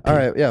 Yeah. All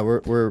right. Yeah.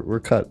 We're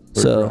cut.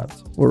 We're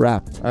wrapped. We're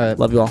wrapped. All right.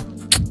 Love you all.